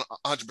back on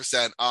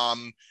 100%.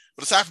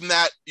 But aside from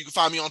that, you can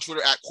find me on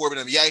Twitter at Corbin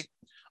NBA.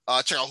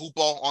 Check out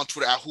Hoopball on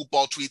Twitter at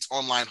Hoopball Tweets,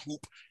 online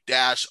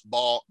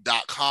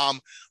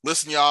hoop-ball.com.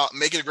 Listen, y'all,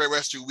 make it a great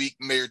rest of your week.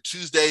 May your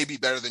Tuesday be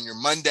better than your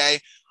Monday.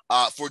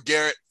 For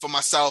Garrett, for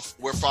myself,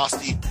 we're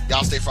Frosty.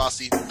 Y'all stay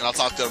frosty, and I'll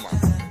talk to you tomorrow.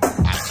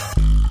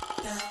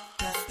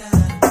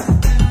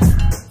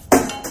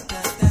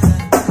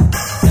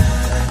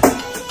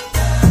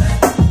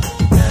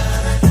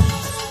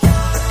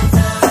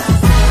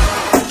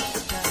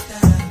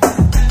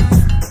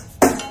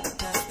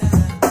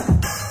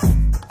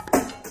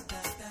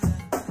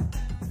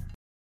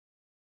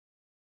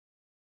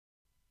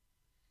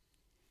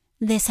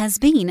 This has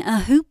been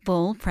a Hoop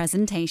Ball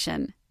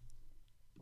presentation.